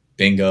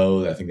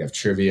bingo. I think they have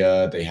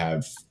trivia. They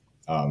have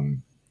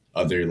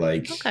other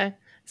like. Okay.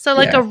 So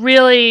like a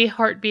really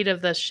heartbeat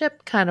of the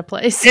ship kind of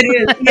place. It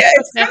is. Yeah,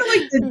 it's kind of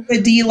like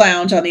the D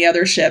lounge on the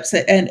other ships,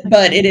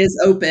 but it is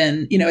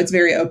open. It's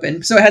very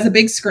open. So it has a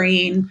big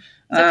screen.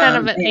 So kind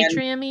of an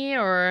atrium-y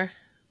or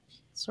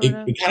sort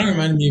of. It kind of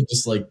reminded me of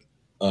just like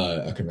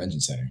a convention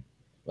center.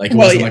 Like it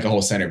wasn't like a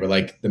whole center, but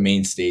like the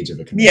main stage of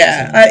a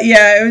convention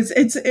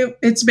center.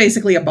 It's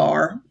basically a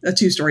bar, a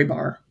 2-story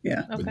bar.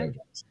 Yeah. Okay.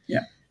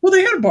 Yeah. Well,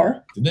 they had a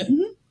bar. Did they?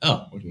 Mm-hmm.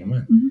 Oh, okay, never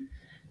mind. Mm-hmm.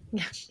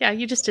 Yeah,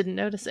 you just didn't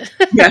notice it.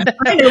 Yeah,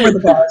 I know where the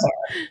bars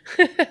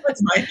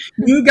are.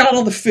 You got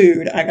all the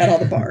food. I got all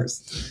the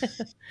bars.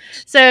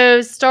 So,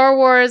 Star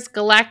Wars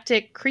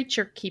Galactic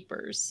Creature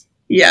Keepers.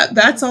 Yeah,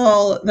 that's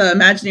all. The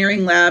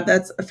Imagineering Lab,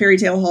 that's a Fairy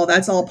Tale Hall.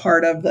 That's all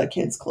part of the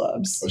kids'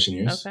 clubs.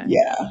 Oceaneers? Okay.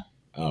 Yeah.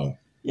 Oh.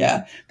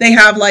 Yeah, they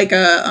have like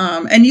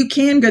and you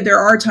can go. There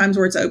are times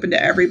where it's open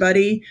to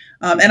everybody,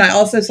 and I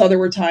also saw there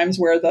were times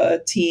where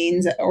the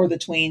teens or the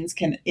tweens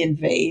can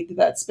invade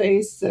that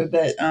space. So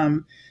that,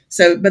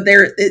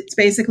 it's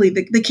basically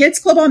the kids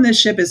club on this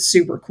ship is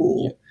super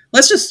cool. Yeah.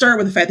 Let's just start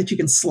with the fact that you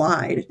can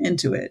slide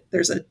into it.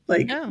 There's a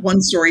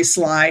 1-story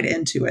slide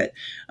into it,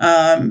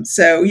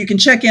 so you can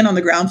check in on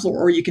the ground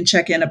floor or you can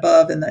check in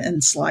above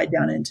and slide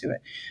down into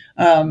it.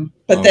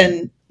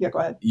 Then, go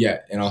ahead.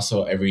 Yeah, and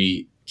also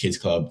every kids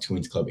club,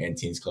 tweens club, and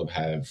teens club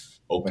have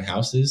open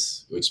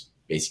houses, which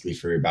basically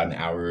for about an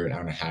hour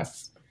and a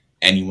half,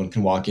 anyone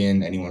can walk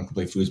in, anyone can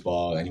play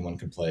foosball, anyone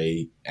can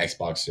play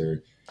Xbox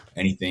or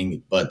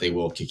anything, but they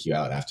will kick you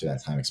out after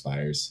that time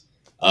expires.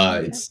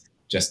 It's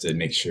just to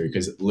make sure,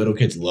 because little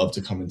kids love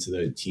to come into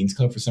the teens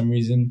club for some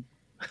reason,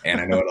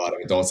 and I know a lot of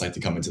adults like to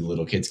come into the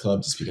little kids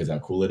club just because how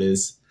cool it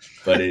is.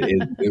 But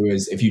it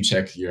was, if you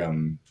check your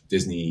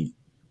Disney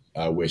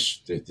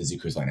Wish, the Disney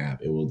Cruise Line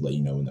app, it will let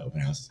you know when the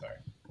open houses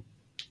are.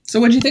 So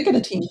what do you think of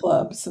the teen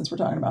club, since we're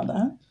talking about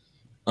that?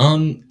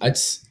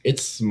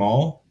 It's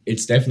small.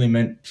 It's definitely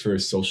meant for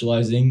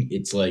socializing.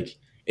 It's like,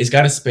 it's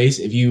got a space.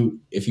 If you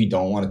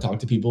don't want to talk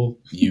to people,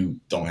 you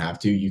don't have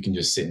to. You can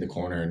just sit in the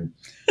corner and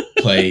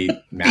play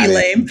Madden. Be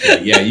lame.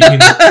 Yeah, you can.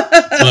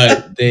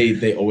 But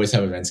they always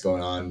have events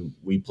going on.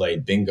 We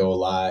played bingo a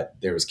lot.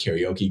 There was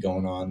karaoke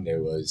going on.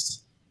 There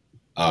was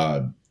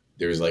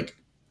like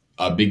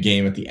a big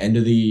game at the end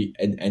of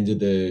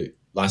the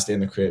last day on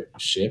the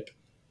ship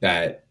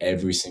that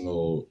every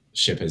single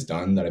ship has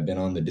done that I've been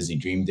on. The Disney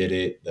Dream did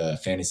it. The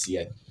Fantasy,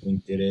 I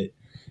think, did it.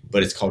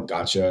 But it's called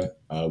Gotcha,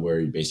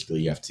 where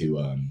basically you have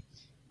to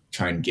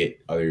try and get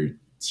other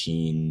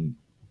teens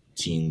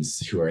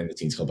who are in the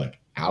teens club like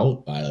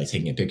out by like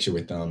taking a picture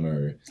with them,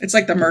 or it's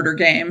like the murder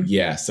game.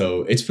 Yeah,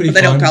 so it's pretty. But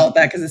they don't call it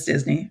that because it's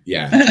Disney.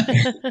 Yeah,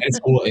 it's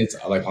cool. It's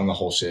like on the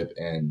whole ship,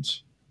 and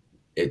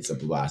it's a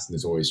blast. And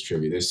there's always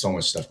trivia. There's so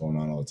much stuff going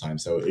on all the time.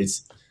 So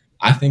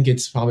I think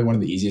it's probably one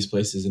of the easiest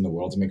places in the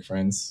world to make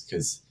friends,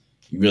 because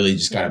you really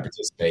just gotta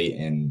participate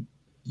and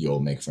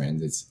you'll make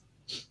friends.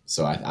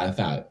 So I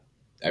thought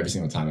every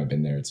single time I've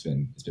been there, it's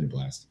been a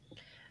blast.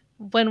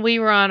 When we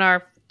were on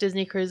our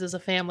Disney cruise as a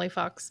family,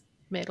 Fox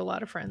made a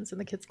lot of friends in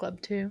the kids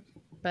club too.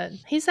 But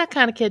he's that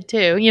kind of kid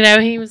too.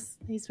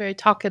 He's very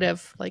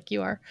talkative like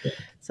you are. Yeah.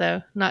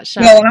 So not shy.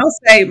 Well, and I'll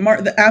say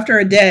after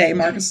a day,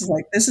 Marcus was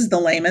like, this is the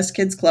lamest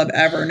kids club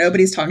ever.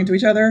 Nobody's talking to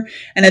each other.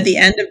 And at the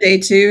end of day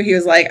 2, he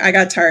was like, I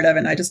got tired of it.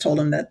 And I just told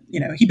him that,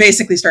 he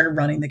basically started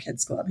running the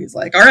kids club. He's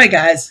like, all right,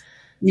 guys,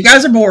 you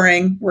guys are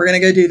boring. We're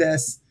going to go do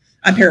this.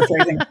 I'm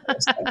paraphrasing.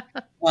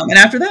 And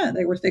after that,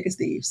 they were thick as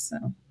thieves. So,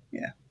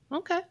 yeah.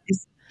 Okay.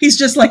 He's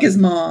just like his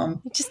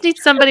mom. You just need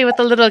somebody with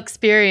a little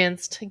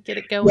experience to get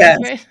it going. Yes,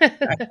 Right?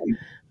 exactly.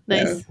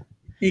 Nice. So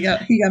he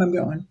got him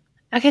going.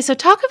 Okay, so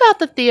talk about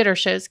the theater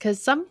shows,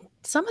 because some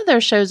of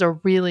their shows are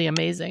really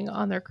amazing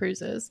on their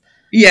cruises.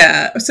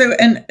 Yeah. So,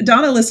 and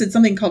Donna listed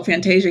something called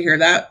Fantasia here.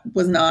 That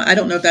was not, I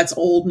don't know if that's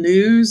old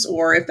news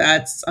or if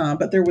that's,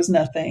 but there was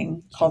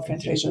nothing called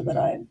Fantasia that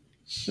I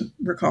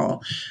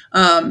recall.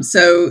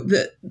 So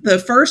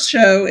the first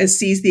show is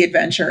Seize the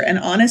Adventure. And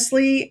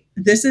honestly,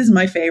 this is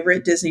my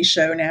favorite Disney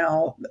show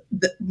now,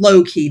 the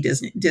low key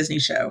Disney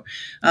show.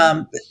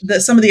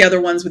 Some of the other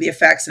ones with the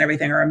effects and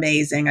everything are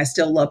amazing. I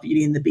still love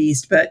Beauty and the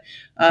Beast, but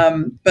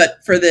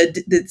for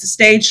the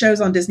stage shows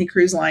on Disney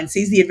Cruise Line,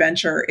 Seize the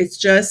Adventure, it's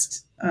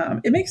just,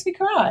 it makes me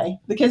cry.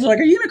 The kids are like,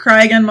 "Are you going to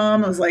cry again,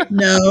 Mom?" I was like,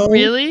 "No."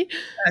 Really?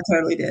 I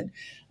totally did.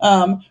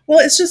 Well,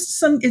 it's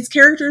just it's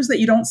characters that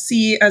you don't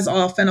see as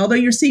often, although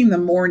you're seeing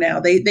them more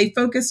now. They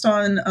focused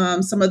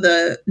on some of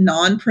the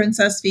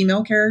non-princess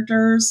female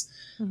characters,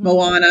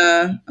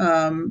 Moana,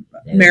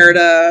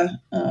 Merida,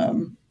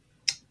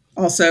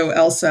 also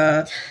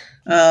Elsa.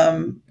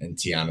 And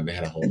Tiana, they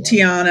had a whole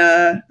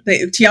Tiana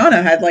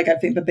had I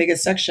think the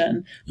biggest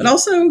section, but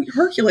also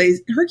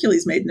Hercules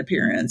made an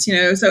appearance,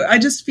 so I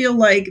just feel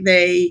like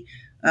it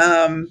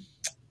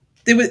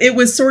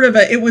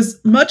was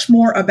much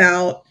more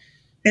about,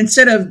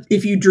 instead of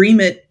if you dream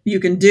it, you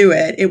can do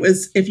it. It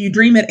was if you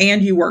dream it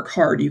and you work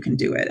hard, you can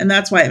do it. And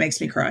that's why it makes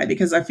me cry,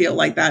 because I feel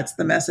like that's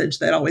the message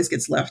that always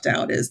gets left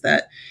out, is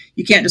that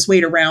you can't just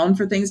wait around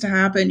for things to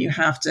happen. You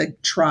have to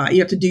try. You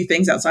have to do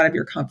things outside of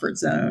your comfort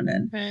zone.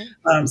 And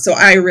right. So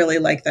I really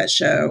like that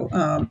show.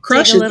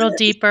 Crush dig a little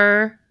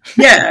deeper.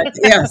 Yeah.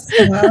 Yes.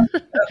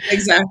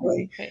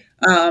 Exactly. Okay.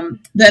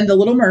 Then The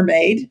Little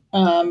Mermaid,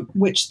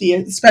 which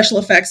the special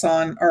effects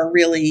on are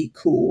really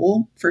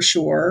cool for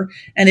sure.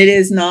 And it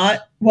is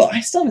not, well,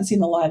 I still haven't seen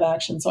the live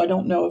action, so I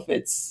don't know if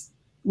it's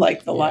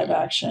like the live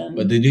action.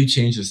 But they do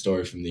change the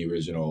story from the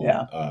original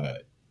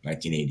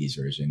 1980s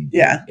version.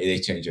 Yeah. They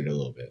changed it a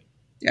little bit.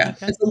 Yeah.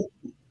 Okay. It's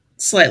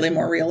slightly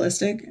more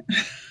realistic.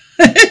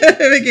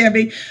 It can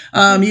be.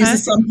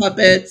 Uses some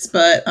puppets,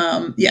 but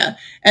yeah.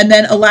 And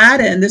then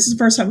Aladdin, this is the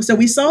first time. So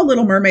we saw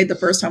Little Mermaid the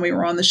first time we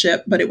were on the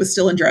ship, but it was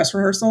still in dress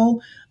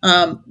rehearsal.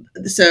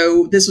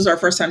 So this was our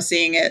first time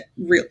seeing it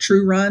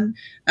true run.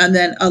 And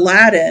then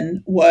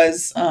Aladdin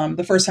was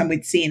the first time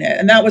we'd seen it.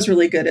 And that was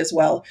really good as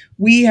well.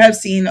 We have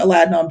seen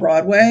Aladdin on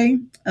Broadway.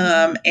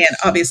 And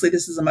obviously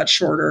this is a much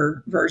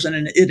shorter version,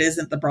 and it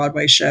isn't the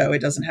Broadway show. It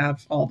doesn't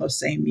have all the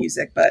same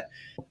music, but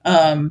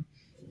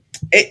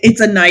it's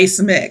a nice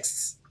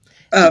mix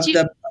of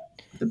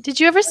Did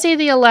you ever see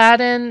the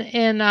Aladdin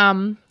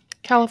in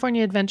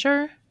California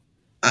Adventure?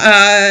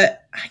 I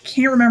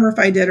can't remember if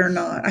I did or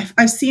not.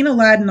 I've seen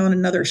Aladdin on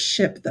another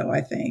ship, though.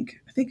 I think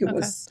it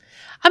was.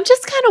 I'm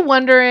just kind of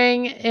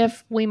wondering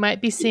if we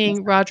might be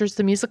seeing Rogers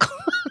the Musical.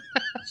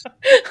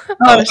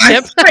 I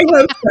hope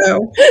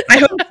so.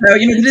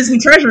 The Disney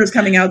Treasure is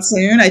coming out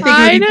soon. I think.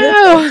 I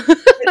know.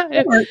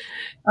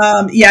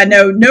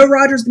 No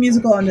Rogers the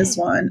Musical on this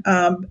one.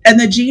 And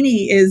the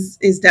genie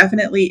is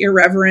definitely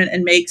irreverent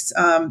and makes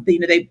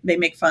they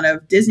make fun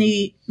of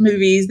Disney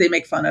movies. They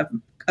make fun of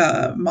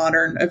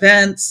modern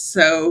events.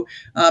 So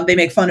they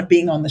make fun of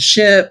being on the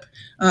ship.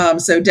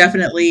 So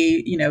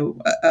definitely,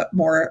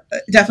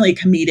 definitely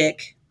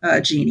comedic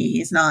genie.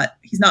 He's not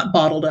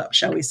bottled up,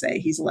 shall we say.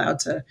 He's allowed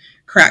to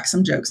crack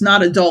some jokes,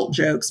 not adult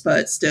jokes,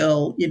 but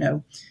still,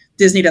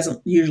 Disney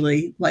doesn't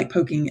usually like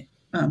poking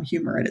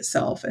humor at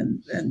itself,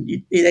 and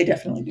they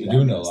definitely do. They're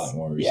doing it a lot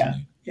more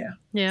recently.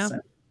 Yeah. So.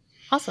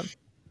 Awesome.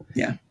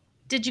 Yeah.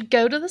 Did you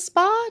go to the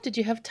spa? Did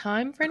you have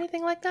time for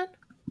anything like that?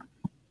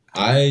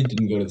 I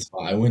didn't go to the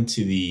spa. I went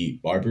to the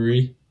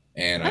Barbary,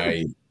 and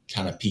I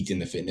kind of peeked in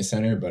the fitness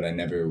center, but I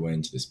never went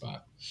into the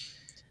spa.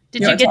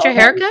 Did you get your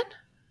hair cut?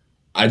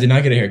 I did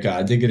not get a haircut.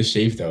 I did get a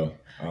shave though.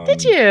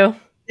 Did you?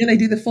 Yeah, they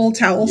do the full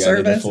towel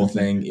service. Did the full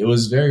thing. It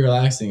was very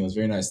relaxing. It was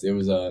very nice. It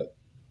was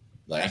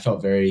I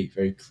felt very,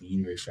 very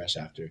clean, very fresh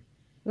after.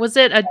 Was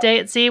it a day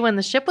at sea when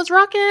the ship was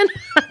rocking?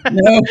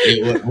 No.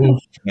 It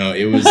was.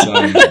 It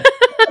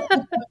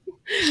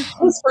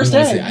was first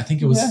day. I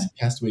think it was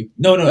Castaway.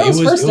 No, it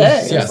was first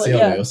day. Sail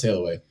Away. Sail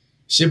Away.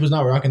 Ship was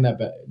not rocking that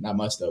bad, not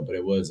much though, but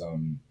it was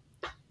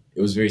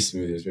very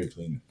smooth. It was very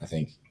clean, I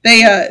think.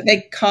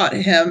 They caught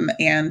him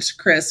and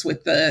Chris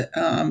with the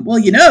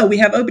we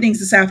have openings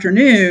this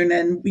afternoon,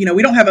 and we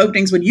don't have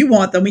openings when you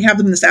want them. We have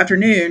them this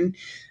afternoon.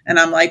 And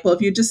I'm like, well,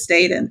 if you just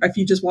stayed and if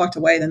you just walked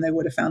away, then they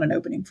would have found an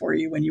opening for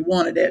you when you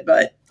wanted it.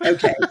 But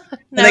okay.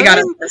 They got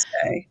it the first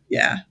day.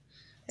 Yeah.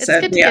 It's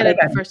good to get it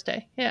the first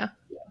day. Yeah.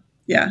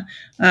 Yeah.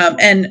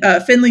 And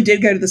Finley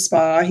did go to the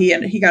spa.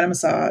 He got a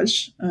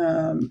massage.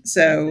 And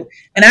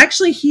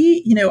actually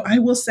I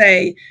will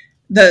say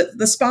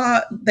the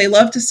spa, they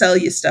love to sell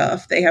you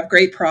stuff. They have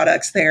great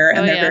products there,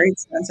 and they're very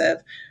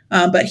expensive.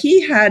 But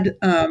he had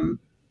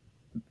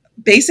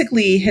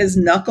basically his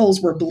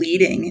knuckles were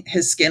bleeding.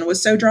 His skin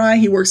was so dry.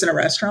 He works in a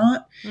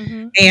restaurant,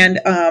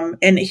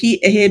 and he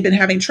had been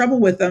having trouble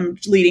with them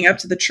leading up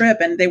to the trip,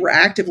 and they were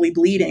actively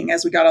bleeding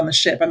as we got on the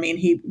ship. I mean,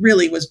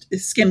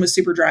 his skin was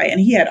super dry, and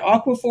he had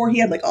Aquaphor. He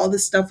had like all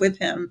this stuff with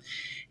him.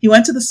 He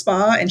went to the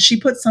spa and she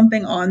put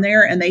something on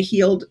there and they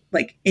healed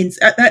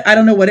I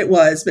don't know what it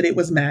was, but it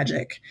was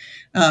magic.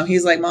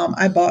 He's like, Mom,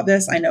 I bought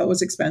this. I know it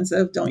was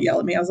expensive. Don't yell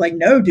at me. I was like,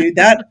 no, dude,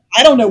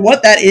 I don't know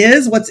what that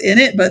is, what's in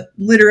it, but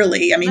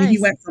literally, I mean, He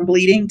went from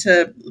bleeding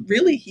to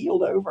really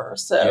healed over.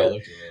 So,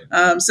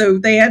 so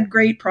they had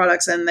great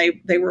products and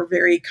they were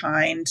very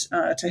kind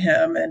to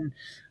him.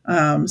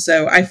 And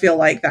so I feel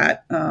like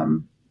that,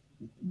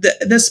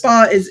 the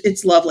spa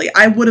it's lovely.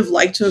 I would have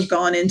liked to have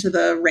gone into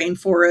the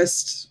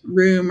rainforest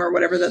room or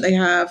whatever that they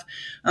have.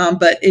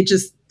 But it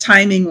just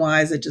timing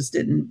wise, it just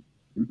didn't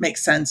make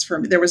sense for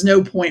me. There was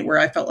no point where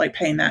I felt like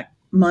paying that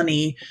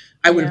money.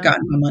 I would have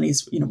gotten my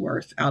money's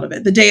worth out of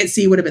it. The day at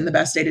sea would have been the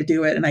best day to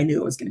do it. And I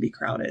knew it was going to be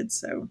crowded.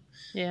 So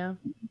yeah,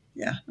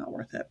 not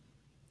worth it.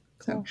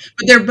 So,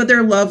 but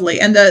they're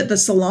lovely. And the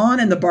salon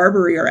and the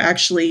Barbary are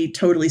actually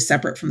totally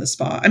separate from the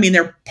spa. I mean,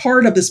 they're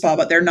part of the spa,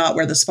 but they're not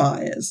where the spa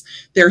is.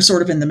 They're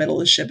sort of in the middle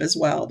of the ship as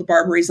well. The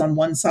Barbary's on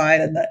one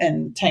side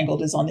and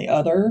Tangled is on the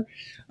other,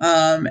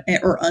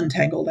 or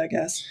Untangled, I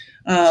guess.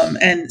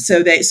 And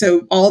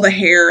so all the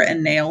hair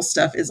and nail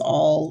stuff is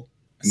all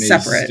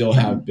separate. They still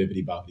have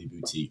Bibbidi Bobbidi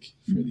Boutique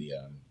for the.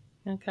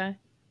 Okay.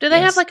 Do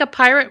they have like a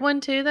pirate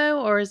one too,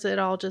 though, or is it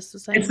all just the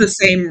same? It's the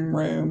same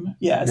room.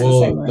 Yeah. It's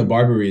the same room. The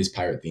Barbary is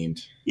pirate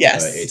themed.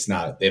 Yes. It's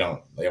not. They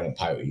won't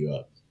pirate you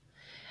up.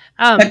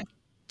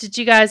 Did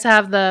you guys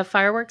have the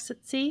fireworks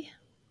at sea?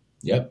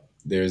 Yep.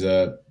 There's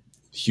a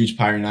huge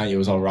pirate night. It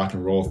was all rock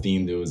and roll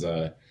themed. It was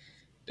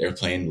they were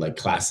playing like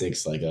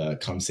classics like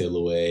 "Come Sail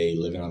Away,"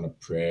 "Living on a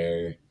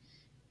Prayer."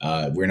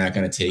 We're Not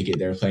Gonna Take It.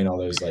 They were playing all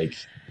those like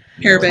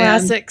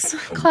classics.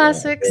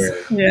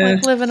 Yeah.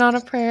 Like Living on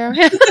a Prayer.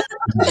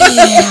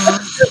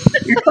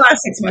 Your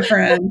classics, my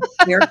friend.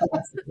 Your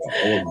classics.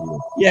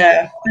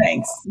 Yeah,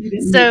 thanks.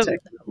 So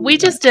we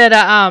just did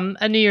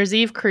a New Year's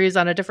Eve cruise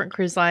on a different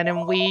cruise line,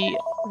 and we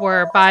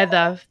were by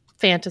the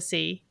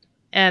Fantasy,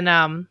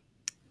 and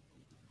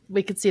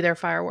we could see their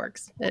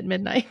fireworks at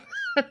midnight,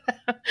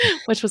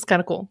 which was kind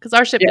of cool because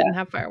our ship didn't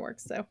have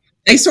fireworks. So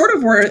they sort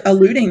of were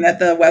alluding that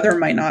the weather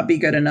might not be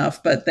good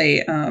enough, but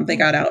they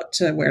got out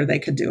to where they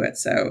could do it.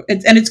 So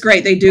it's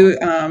great. They do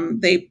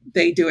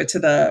they do it to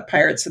the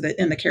Pirates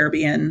in the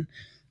Caribbean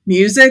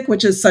music,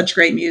 which is such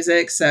great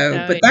music. So,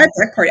 that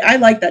deck party, I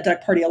like that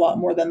deck party a lot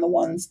more than the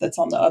ones that's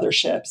on the other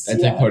ships. That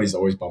deck party is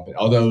always bumping.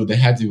 Although they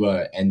had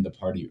to end the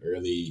party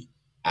early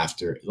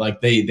after,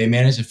 like they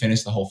managed to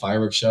finish the whole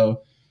fireworks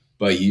show,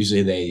 but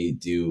usually they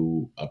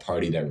do a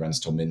party that runs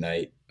till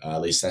midnight.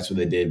 At least that's what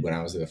they did when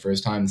I was there the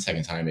first time. The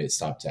second time it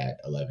stopped at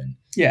 11.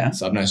 Yeah.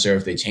 So I'm not sure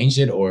if they changed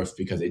it or if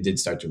because it did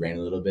start to rain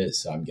a little bit.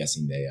 So I'm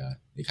guessing they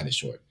cut it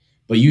short.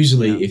 But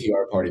usually if you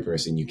are a party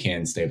person, you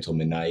can stay up till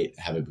midnight,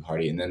 have a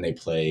party, and then they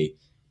play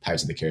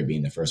Pirates of the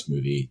Caribbean, the first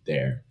movie,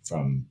 there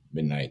from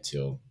midnight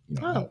till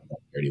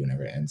 30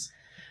 whenever it ends.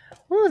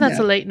 Oh, that's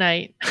a late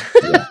night.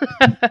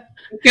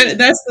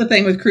 That's the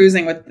thing with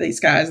cruising with these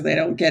guys. They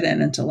don't get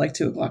in until like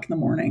 2:00 in the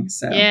morning.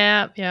 So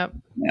yeah.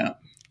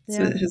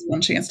 So his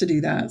one chance to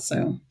do that.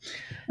 So,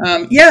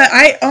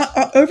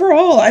 I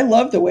overall, I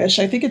love the Wish.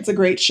 I think it's a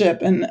great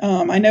ship. And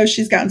I know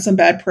she's gotten some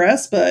bad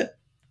press, but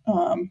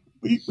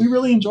we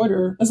really enjoyed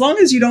her. As long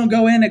as you don't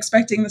go in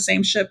expecting the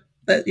same ship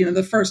that,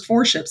 the first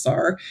 4 ships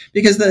are,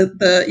 because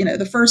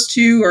the first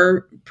 2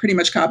 are pretty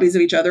much copies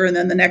of each other. And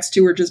then the next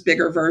 2 are just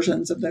bigger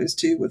versions of those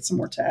 2 with some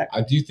more tech.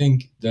 I do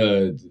think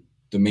the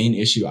main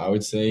issue, I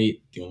would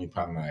say, the only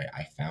problem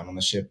I found on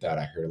the ship that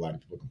I heard a lot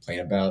of people complain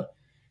about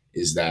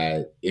is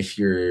that if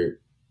you're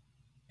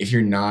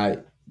not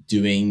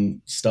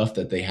doing stuff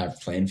that they have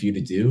planned for you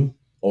to do,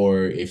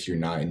 or if you're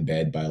not in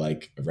bed by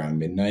like around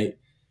midnight,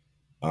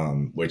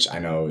 which I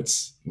know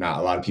it's not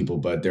a lot of people,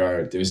 but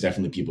there's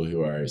definitely people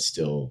who are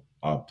still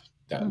up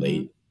that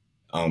late.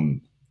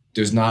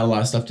 There's not a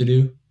lot of stuff to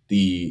do.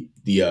 The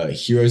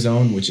Hero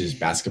Zone, which is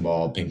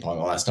basketball, ping pong,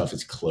 all that stuff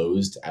is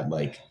closed at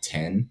like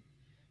 10.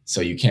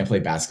 So you can't play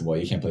basketball,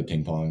 you can't play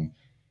ping pong.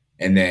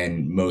 And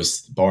then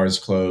most bars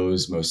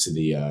close, most of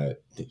the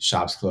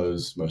shops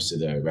close, most of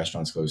the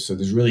restaurants close. So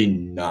there's really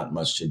not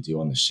much to do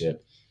on the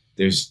ship.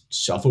 There's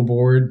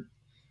shuffleboard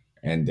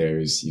and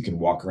you can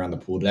walk around the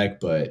pool deck.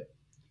 But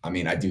I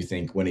mean, I do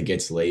think when it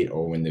gets late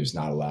or when there's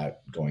not a lot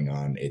going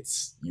on,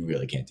 you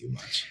really can't do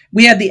much.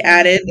 We had the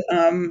added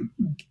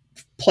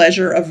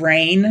pleasure of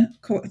rain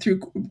through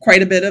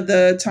quite a bit of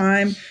the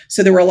time.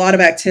 So there were a lot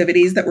of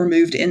activities that were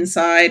moved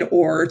inside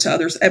or to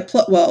others.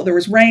 Well, there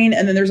was rain.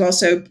 And then there's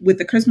also with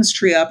the Christmas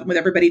tree up and with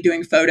everybody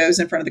doing photos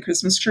in front of the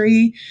Christmas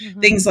tree,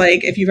 things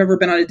like if you've ever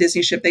been on a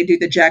Disney ship, they do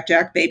the Jack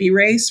Jack baby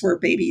race where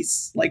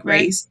babies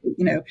race,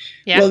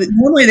 Well,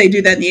 normally they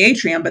do that in the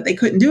atrium, but they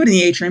couldn't do it in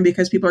the atrium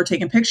because people are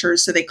taking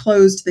pictures. So they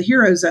closed the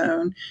Hero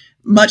Zone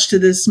much to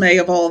the dismay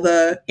of all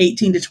the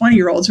 18 to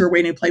 20-year-olds who are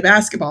waiting to play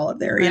basketball up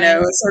there. You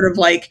know, it's sort of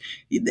like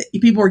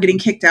people were getting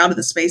kicked out of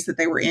the space that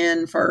they were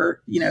in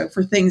for, you know,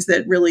 for things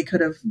that really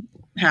could have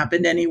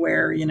happened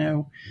anywhere, you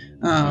know.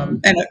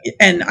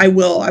 And I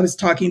was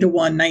talking to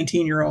one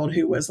 19-year-old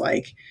who was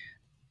like,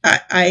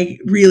 I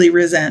really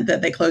resent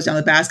that they closed down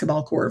the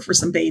basketball court for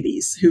some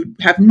babies who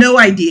have no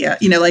idea,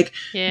 you know, like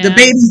the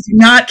babies do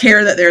not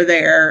care that they're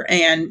there,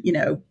 and, you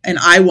know, and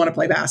I want to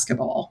play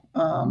basketball.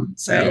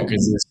 So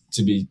because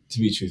to be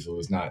truthful,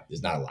 there's not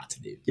a lot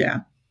to do. Yeah.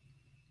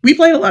 We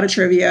played a lot of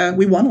trivia.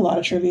 We won a lot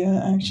of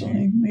trivia,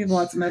 actually. We have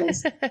lots of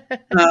medals.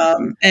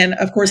 And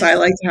of course I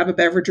like to have a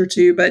beverage or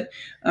two, but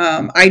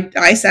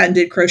I sat and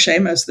did crochet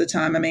most of the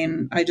time. I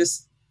mean,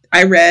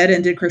 I read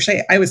and did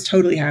crochet. I was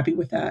totally happy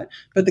with that,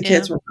 but the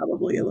kids were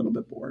probably a little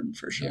bit bored,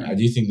 for sure. Yeah, I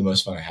do think the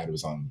most fun I had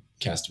was on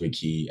Castaway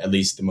Cay. At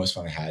least the most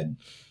fun I had,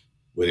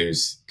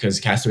 because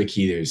Castaway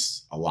Cay,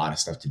 there's a lot of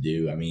stuff to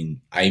do. I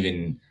mean, I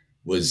even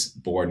was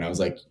bored and I was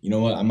like, you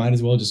know what? I might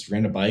as well just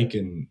rent a bike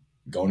and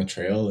go on a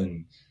trail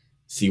and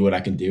see what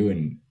I can do.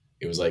 And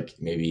it was like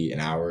maybe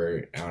an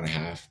hour and a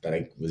half that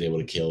I was able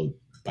to kill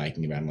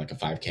biking around like a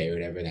 5K or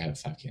whatever. They have a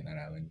 5K on that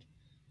island.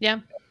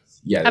 Yeah.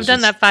 Yeah, I've done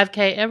that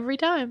 5K every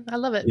time. I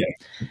love it.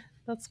 Yeah.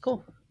 That's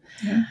cool.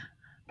 Yeah.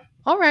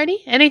 Alrighty.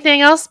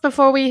 Anything else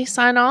before we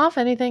sign off?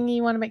 Anything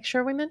you want to make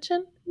sure we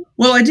mention?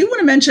 Well, I do want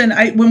to mention,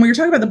 when we were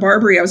talking about the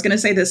Barbary, I was going to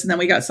say this and then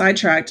we got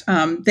sidetracked.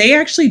 They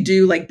actually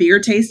do like beer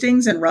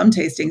tastings and rum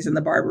tastings in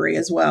the Barbary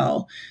as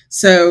well.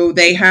 So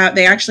they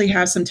actually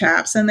have some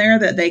taps in there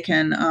that they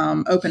can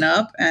open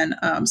up. And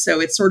so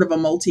it's sort of a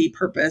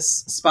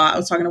multi-purpose spot. I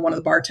was talking to one of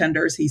the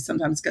bartenders. He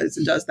sometimes goes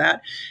and does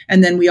that.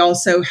 And then we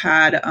also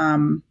had,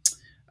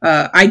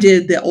 I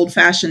did the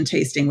old-fashioned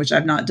tasting, which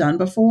I've not done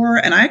before,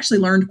 and I actually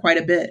learned quite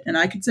a bit. And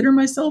I consider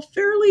myself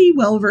fairly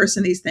well-versed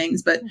in these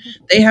things, but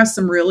they have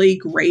some really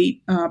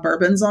great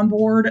bourbons on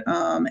board,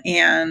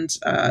 and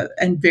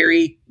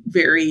very,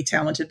 very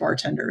talented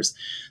bartenders.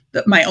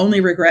 My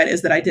only regret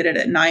is that I did it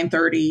at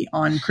 9:30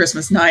 on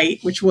Christmas night,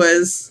 which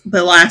was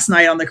the last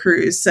night on the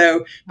cruise.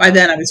 So by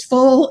then I was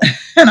full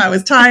and I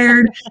was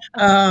tired.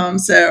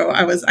 So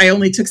I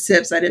only took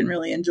sips. I didn't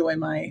really enjoy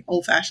my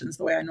old fashions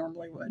the way I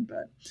normally would.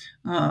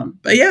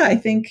 But yeah, I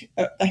think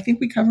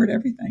we covered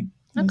everything.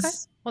 Okay.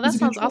 Well, that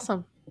sounds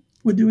awesome.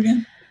 Would do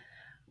again.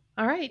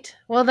 All right.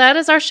 Well, that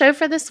is our show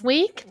for this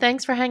week.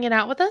 Thanks for hanging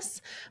out with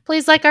us.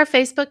 Please like our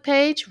Facebook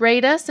page,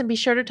 rate us, and be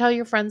sure to tell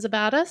your friends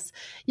about us.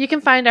 You can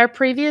find our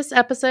previous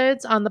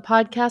episodes on the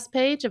podcast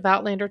page of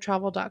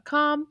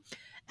outlandertravel.com,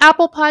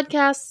 Apple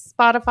Podcasts,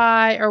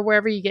 Spotify, or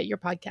wherever you get your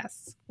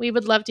podcasts. We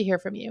would love to hear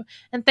from you.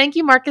 And thank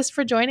you, Marcus,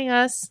 for joining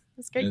us.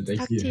 It's great to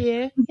talk to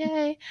you.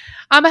 Yay.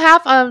 On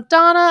behalf of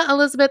Donna,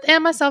 Elizabeth,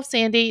 and myself,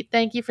 Sandy,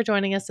 thank you for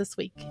joining us this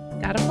week.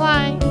 Gotta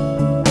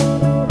fly.